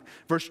moment.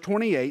 Verse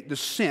 28, the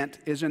sent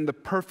is in the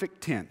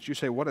perfect tense. You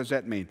say, what does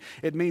that mean?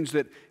 It means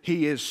that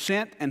he is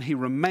sent and he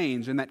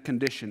remains in that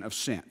condition of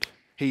sent.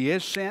 He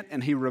is sent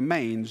and he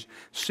remains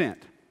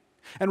sent.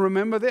 And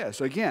remember this,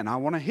 again, I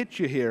want to hit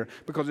you here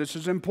because this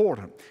is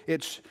important.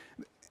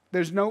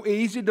 There's no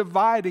easy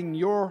dividing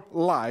your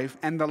life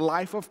and the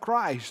life of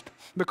Christ.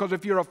 Because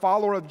if you're a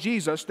follower of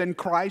Jesus, then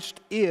Christ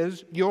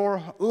is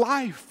your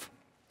life.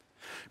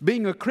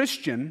 Being a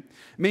Christian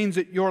means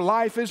that your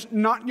life is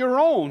not your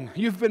own.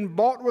 You've been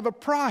bought with a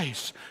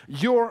price.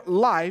 Your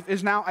life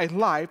is now a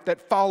life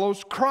that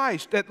follows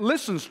Christ, that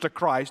listens to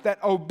Christ,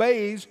 that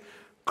obeys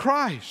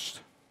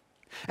Christ.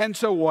 And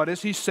so what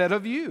has he said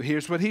of you?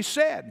 Here's what he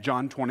said,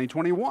 John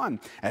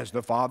 20:21. As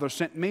the Father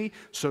sent me,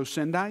 so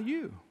send I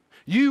you.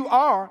 You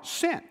are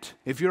sent.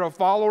 If you're a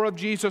follower of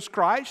Jesus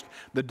Christ,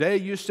 the day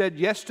you said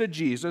yes to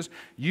Jesus,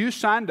 you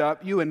signed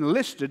up, you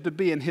enlisted to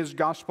be in his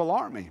gospel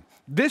army.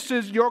 This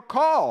is your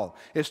call.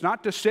 It's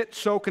not to sit,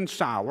 soak, and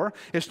sour.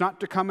 It's not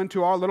to come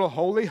into our little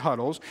holy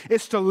huddles.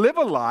 It's to live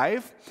a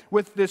life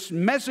with this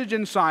message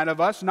inside of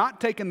us, not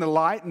taking the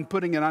light and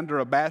putting it under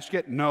a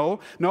basket. No,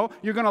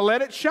 you're going to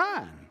let it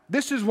shine.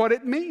 This is what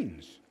it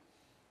means.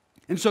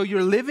 And so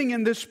you're living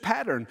in this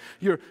pattern.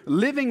 You're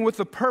living with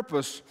a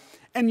purpose,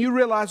 and you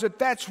realize that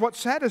that's what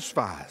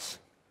satisfies.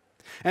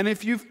 And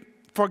if you've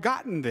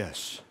forgotten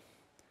this,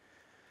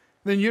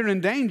 then you're in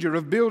danger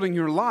of building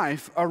your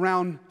life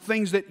around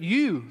things that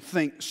you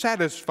think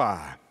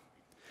satisfy.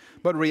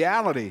 But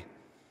reality,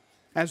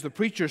 as the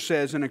preacher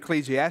says in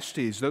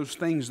Ecclesiastes, those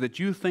things that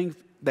you think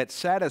that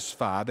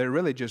satisfy, they're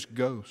really just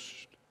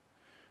ghosts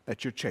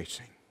that you're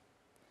chasing.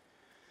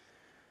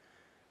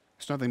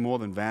 It's nothing more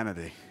than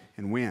vanity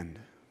and wind.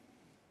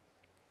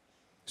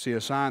 See,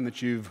 a sign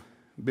that you've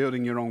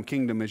building your own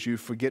kingdom is you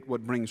forget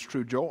what brings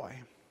true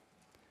joy.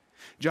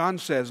 John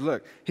says,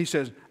 look, he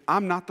says,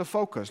 I'm not the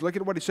focus. Look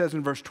at what he says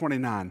in verse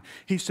 29.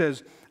 He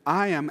says,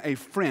 I am a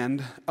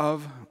friend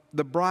of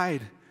the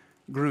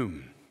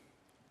bridegroom.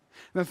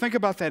 Now think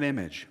about that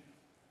image.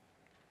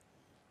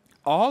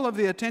 All of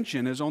the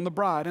attention is on the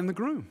bride and the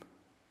groom.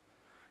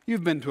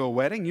 You've been to a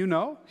wedding, you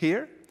know,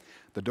 here.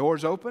 The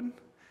door's open.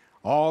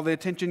 All the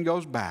attention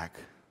goes back.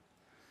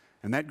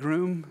 And that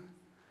groom,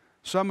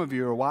 some of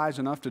you are wise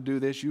enough to do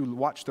this. You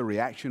watch the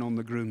reaction on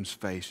the groom's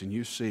face and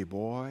you see,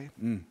 boy,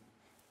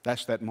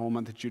 that's that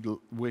moment that you'd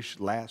wish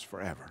lasts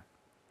forever.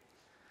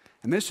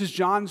 And this is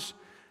John's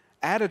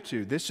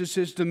attitude. This is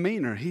his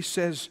demeanor. He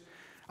says,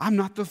 I'm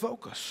not the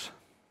focus.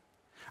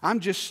 I'm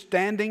just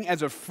standing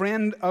as a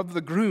friend of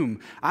the groom.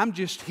 I'm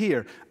just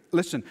here,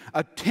 listen,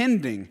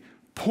 attending,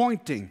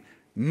 pointing,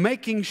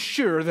 making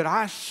sure that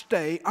I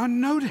stay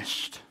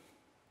unnoticed.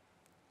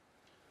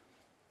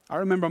 I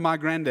remember my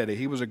granddaddy.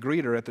 He was a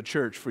greeter at the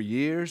church for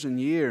years and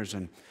years.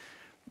 And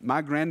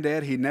my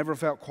granddad, he never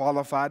felt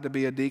qualified to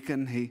be a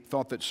deacon. He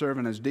thought that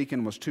serving as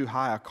deacon was too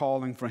high a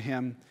calling for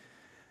him.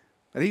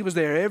 But he was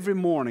there every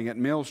morning at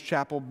Mills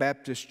Chapel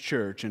Baptist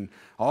Church. And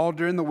all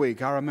during the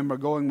week, I remember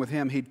going with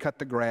him. He'd cut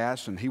the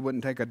grass, and he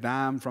wouldn't take a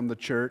dime from the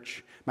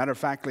church. Matter of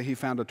fact, he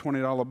found a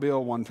 $20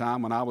 bill one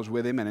time when I was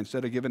with him, and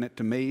instead of giving it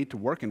to me to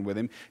working with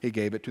him, he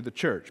gave it to the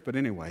church. But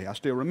anyway, I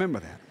still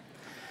remember that.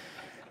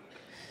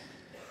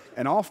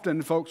 And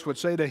often folks would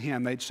say to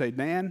him, they'd say,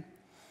 Dan,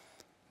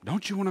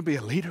 don't you want to be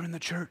a leader in the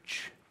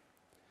church?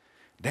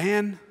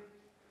 Dan,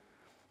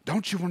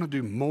 don't you want to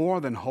do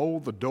more than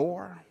hold the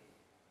door?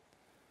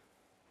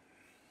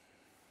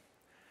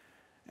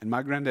 And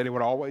my granddaddy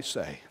would always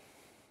say,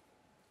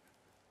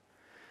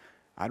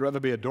 I'd rather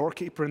be a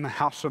doorkeeper in the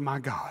house of my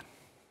God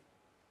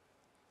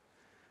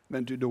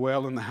than to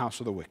dwell in the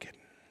house of the wicked.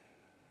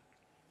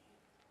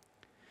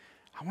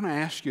 I want to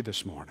ask you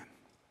this morning,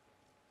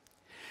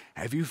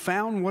 have you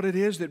found what it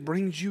is that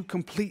brings you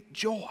complete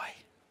joy?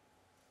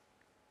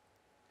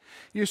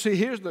 You see,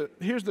 here's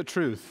the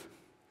truth.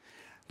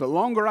 The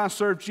longer I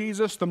serve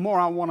Jesus, the more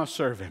I want to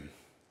serve him.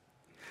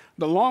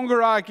 The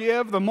longer I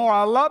give, the more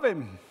I love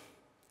him.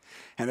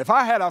 And if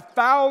I had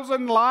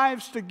 1,000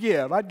 lives to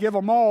give, I'd give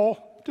them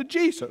all to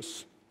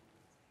Jesus.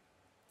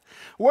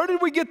 Where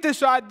did we get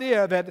this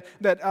idea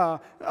that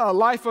a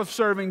life of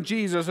serving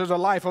Jesus is a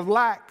life of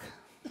lack?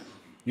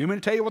 You want me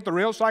to tell you what the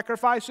real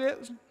sacrifice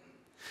is?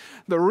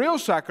 The real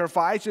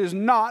sacrifice is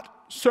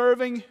not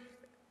serving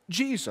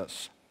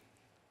Jesus.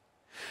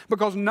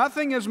 Because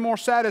nothing is more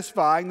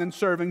satisfying than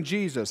serving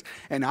Jesus.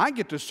 And I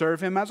get to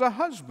serve him as a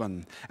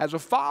husband, as a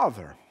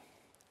father,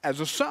 as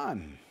a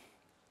son,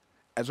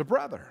 as a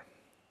brother.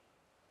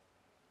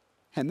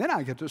 And then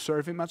I get to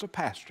serve him as a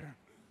pastor.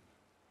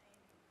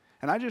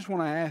 And I just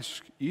want to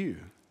ask you,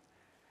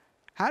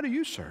 how do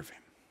you serve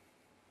him?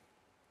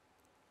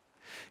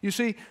 You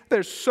see,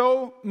 there's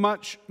so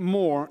much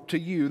more to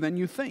you than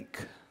you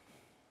think.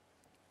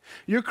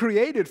 You're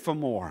created for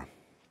more.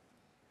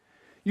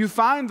 You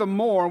find the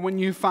more when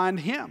you find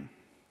him.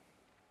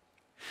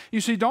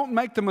 You see, don't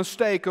make the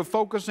mistake of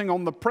focusing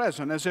on the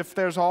present as if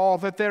there's all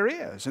that there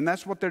is. And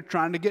that's what they're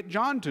trying to get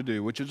John to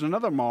do, which is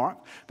another mark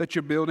that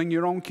you're building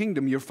your own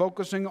kingdom. You're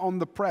focusing on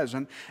the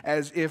present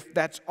as if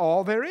that's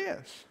all there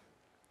is.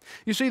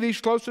 You see,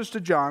 these closest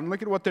to John,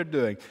 look at what they're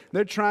doing.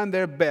 They're trying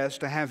their best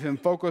to have him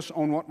focus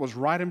on what was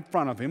right in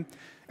front of him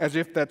as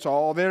if that's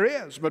all there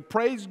is. But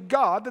praise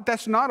God that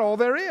that's not all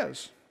there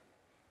is.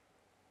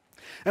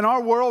 In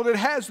our world, it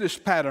has this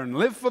pattern.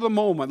 Live for the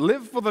moment.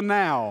 Live for the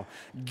now.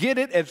 Get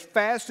it as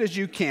fast as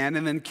you can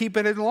and then keep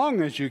it as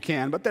long as you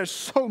can. But there's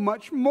so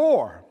much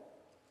more.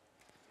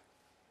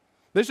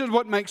 This is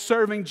what makes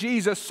serving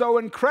Jesus so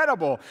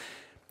incredible.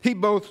 He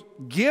both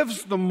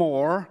gives the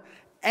more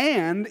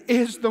and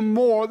is the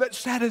more that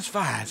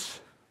satisfies.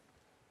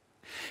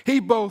 He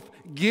both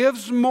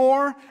gives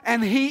more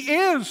and He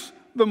is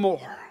the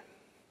more.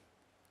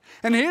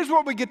 And here's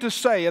what we get to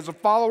say as a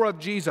follower of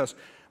Jesus.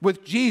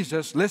 With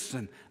Jesus,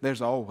 listen,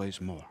 there's always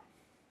more.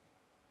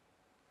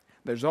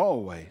 There's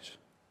always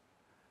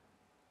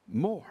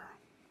more.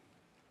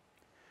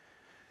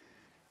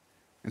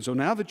 And so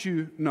now that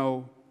you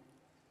know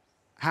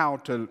how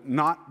to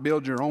not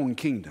build your own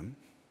kingdom,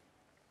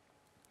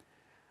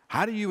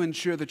 how do you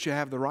ensure that you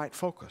have the right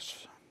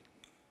focus?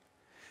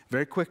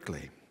 Very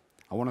quickly,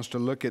 I want us to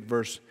look at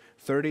verse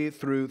 30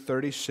 through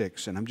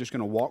 36, and I'm just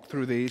going to walk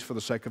through these for the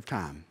sake of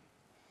time.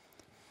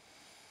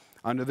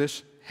 Under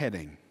this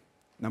heading,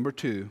 number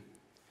 2,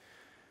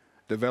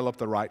 develop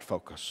the right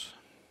focus.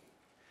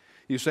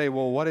 You say,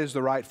 well, what is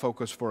the right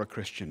focus for a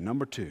Christian?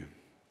 Number 2,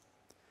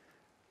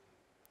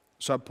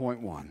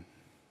 subpoint 1,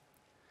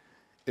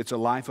 it's a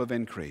life of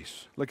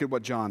increase. Look at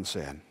what John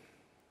said.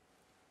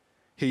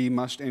 He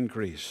must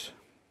increase,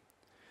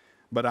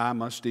 but I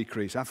must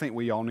decrease. I think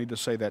we all need to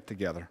say that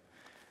together.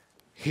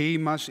 He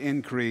must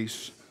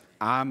increase,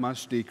 I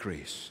must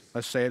decrease.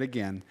 Let's say it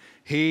again.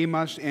 He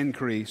must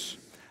increase,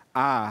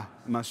 I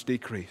must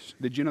decrease.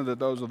 Did you know that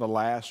those are the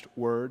last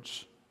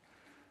words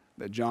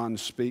that John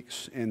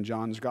speaks in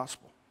John's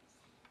gospel?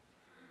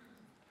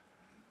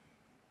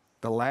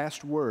 The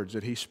last words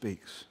that he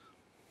speaks.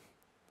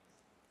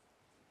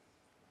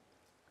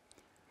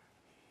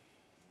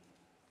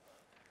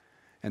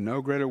 And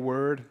no greater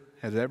word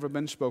has ever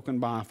been spoken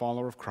by a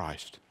follower of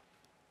Christ.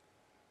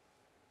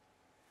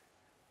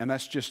 And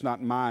that's just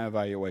not my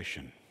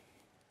evaluation.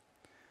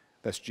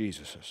 That's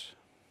Jesus's.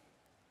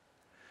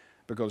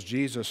 Because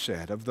Jesus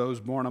said, of those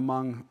born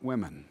among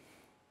women,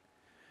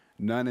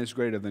 none is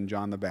greater than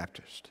John the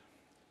Baptist.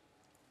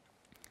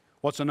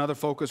 What's another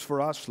focus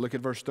for us? Look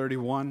at verse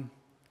 31.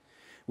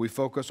 We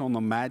focus on the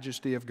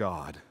majesty of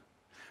God.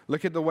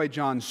 Look at the way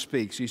John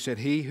speaks. He said,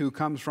 he who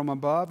comes from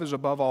above is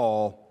above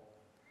all.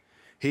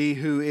 He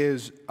who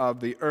is of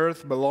the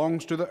earth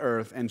belongs to the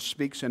earth and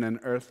speaks in an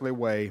earthly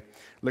way.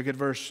 Look at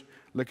verse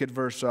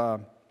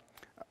 31.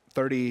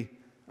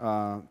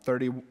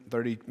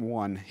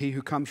 He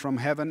who comes from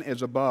heaven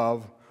is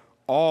above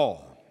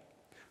all.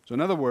 So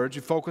in other words,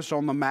 you focus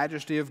on the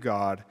majesty of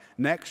God.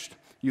 Next,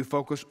 you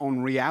focus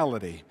on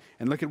reality.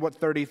 And look at what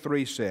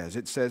 33 says.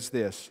 It says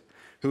this,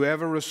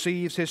 whoever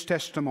receives his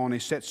testimony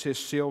sets his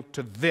seal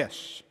to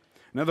this.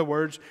 In other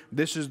words,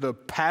 this is the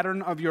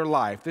pattern of your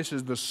life. This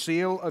is the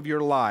seal of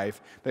your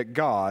life that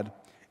God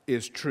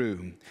is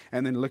true.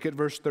 And then look at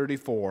verse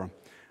 34.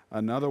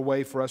 Another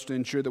way for us to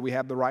ensure that we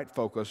have the right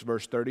focus,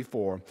 verse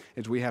 34,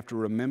 is we have to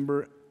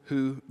remember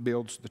who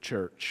builds the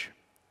church.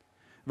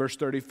 Verse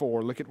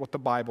 34, look at what the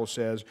Bible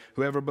says.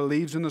 Whoever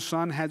believes in the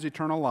Son has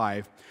eternal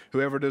life.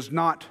 Whoever does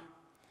not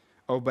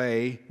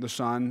obey the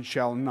Son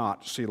shall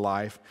not see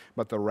life,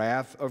 but the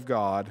wrath of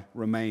God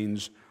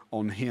remains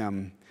on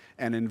him.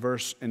 And in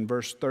verse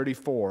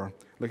 34,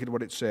 look at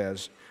what it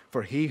says.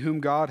 For he whom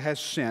God has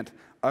sent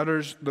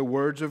utters the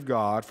words of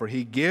God, for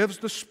he gives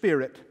the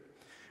Spirit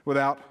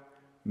without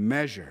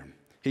measure.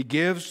 He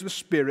gives the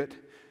Spirit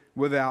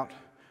without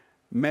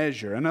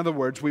measure. In other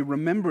words, we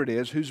remember it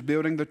is who's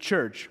building the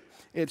church.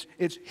 It's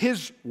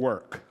His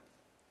work.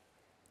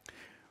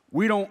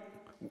 We don't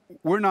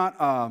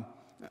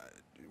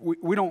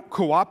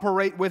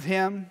cooperate with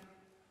Him.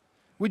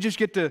 We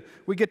get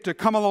to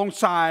come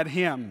alongside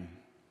Him.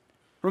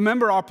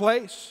 Remember our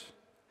place.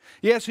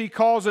 Yes, He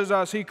calls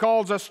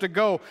us to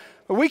go,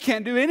 but we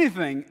can't do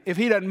anything if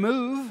He doesn't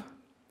move.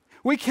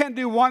 We can't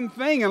do one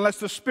thing unless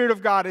the Spirit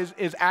of God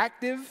is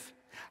active.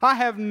 I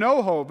have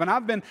no hope, and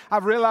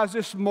I've realized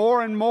this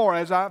more and more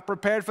as I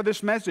prepared for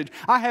this message.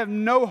 I have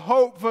no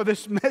hope for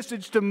this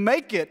message to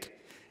make it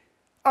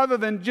other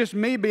than just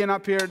me being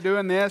up here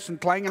doing this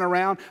and clanging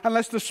around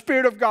unless the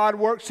Spirit of God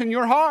works in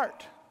your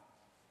heart.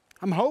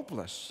 I'm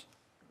hopeless.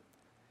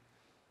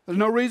 There's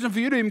no reason for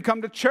you to even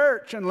come to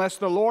church unless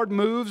the Lord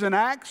moves and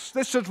acts.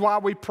 This is why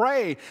we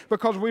pray,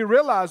 because we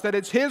realize that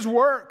it's His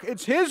work,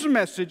 it's His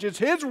message, it's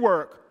His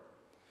work.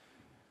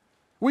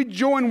 We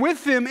join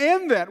with Him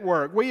in that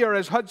work. We are,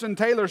 as Hudson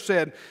Taylor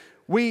said,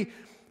 we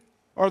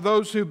are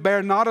those who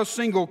bear not a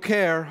single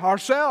care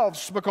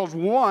ourselves because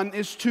one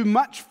is too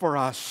much for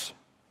us.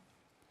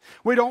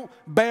 We don't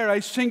bear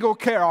a single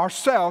care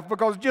ourselves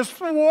because just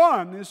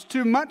one is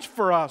too much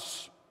for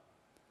us.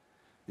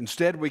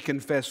 Instead, we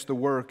confess the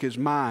work is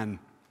mine,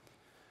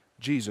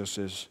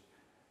 Jesus's,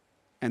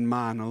 and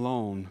mine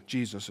alone,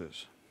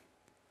 Jesus's.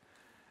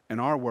 And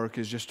our work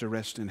is just to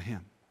rest in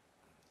Him.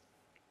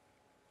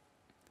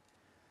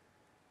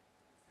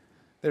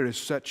 There is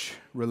such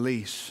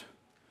release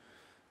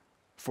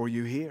for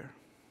you here.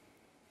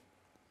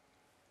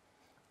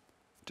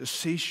 To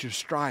cease your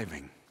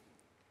striving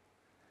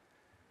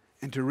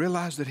and to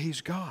realize that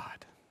He's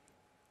God.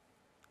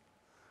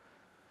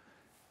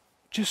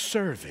 Just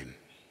serve Him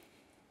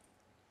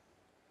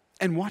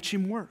and watch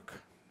Him work.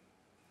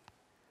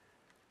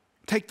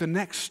 Take the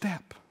next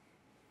step.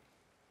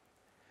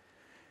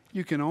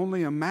 You can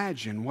only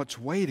imagine what's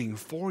waiting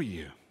for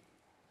you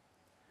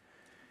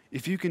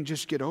if you can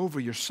just get over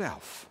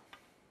yourself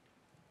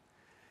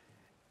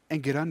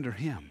and get under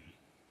Him.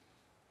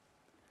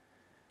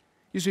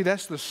 You see,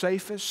 that's the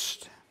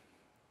safest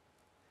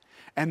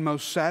and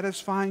most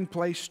satisfying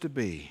place to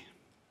be.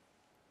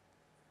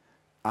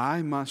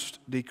 I must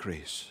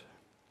decrease.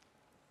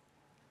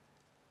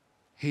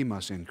 He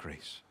must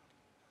increase.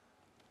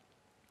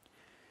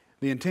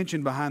 The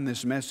intention behind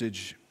this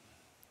message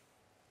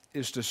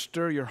is to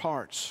stir your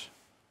hearts,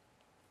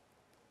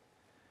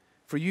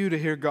 for you to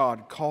hear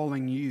God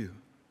calling you.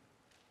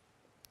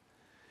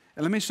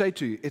 And let me say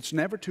to you, it's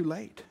never too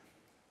late.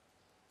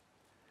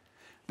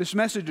 This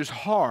message is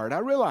hard. I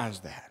realize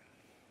that.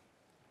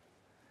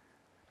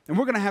 And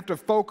we're going to have to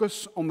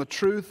focus on the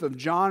truth of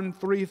John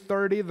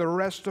 3:30 the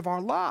rest of our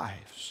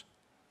lives.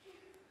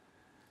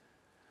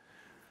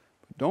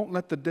 Don't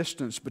let the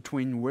distance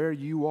between where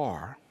you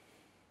are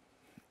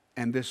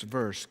and this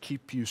verse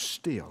keep you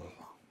still.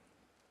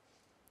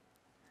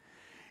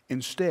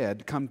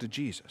 Instead, come to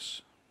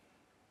Jesus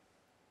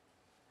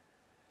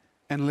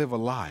and live a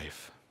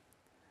life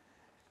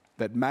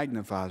that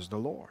magnifies the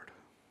Lord.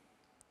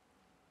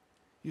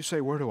 You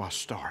say, where do I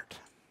start?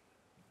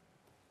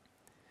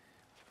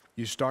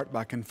 You start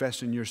by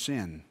confessing your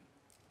sin.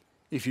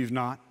 If you've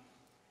not,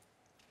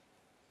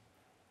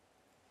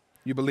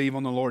 you believe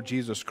on the Lord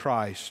Jesus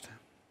Christ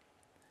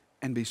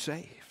and be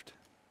saved.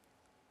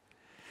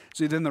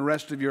 See, then the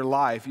rest of your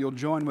life, you'll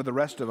join with the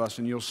rest of us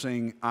and you'll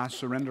sing, I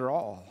surrender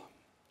all.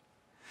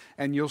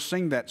 And you'll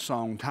sing that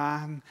song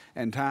time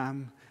and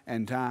time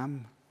and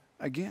time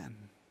again.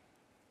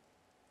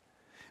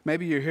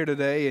 Maybe you're here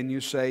today and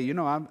you say, you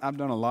know, I've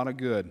done a lot of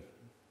good,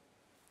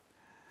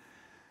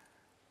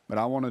 but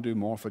I want to do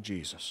more for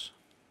Jesus.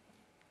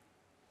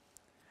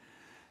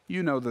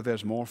 You know that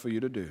there's more for you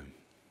to do.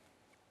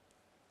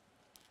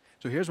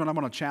 So here's what I'm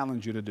going to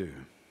challenge you to do.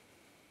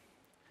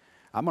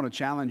 I'm going to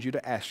challenge you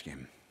to ask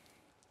Him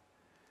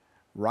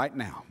right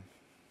now,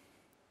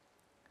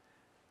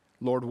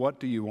 Lord, what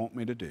do you want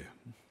me to do?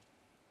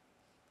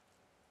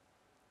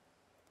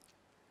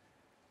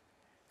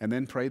 And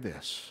then pray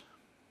this.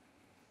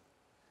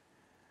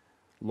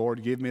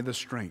 Lord, give me the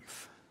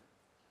strength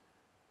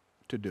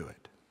to do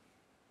it.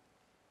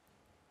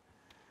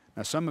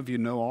 Now, some of you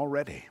know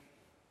already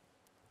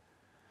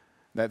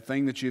that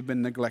thing that you've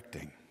been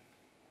neglecting.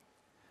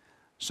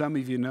 Some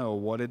of you know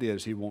what it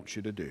is He wants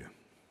you to do.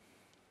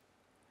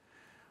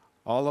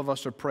 All of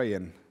us are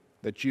praying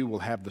that you will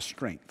have the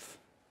strength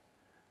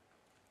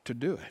to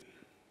do it.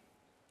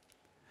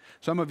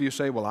 Some of you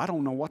say, well, I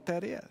don't know what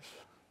that is.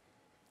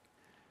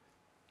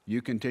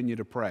 You continue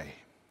to pray.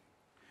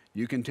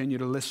 You continue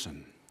to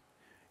listen.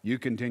 You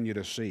continue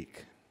to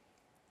seek.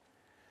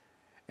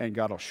 And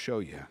God will show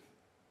you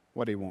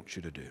what He wants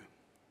you to do.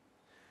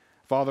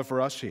 Father,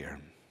 for us here,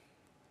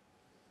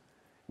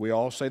 we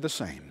all say the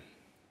same.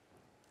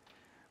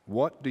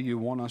 What do you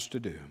want us to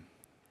do?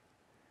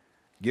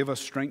 Give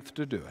us strength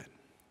to do it.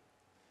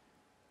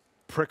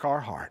 Prick our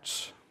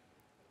hearts.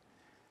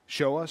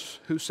 Show us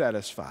who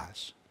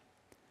satisfies.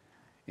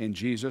 In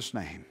Jesus'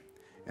 name.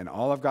 And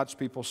all of God's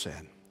people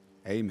said,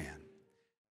 amen.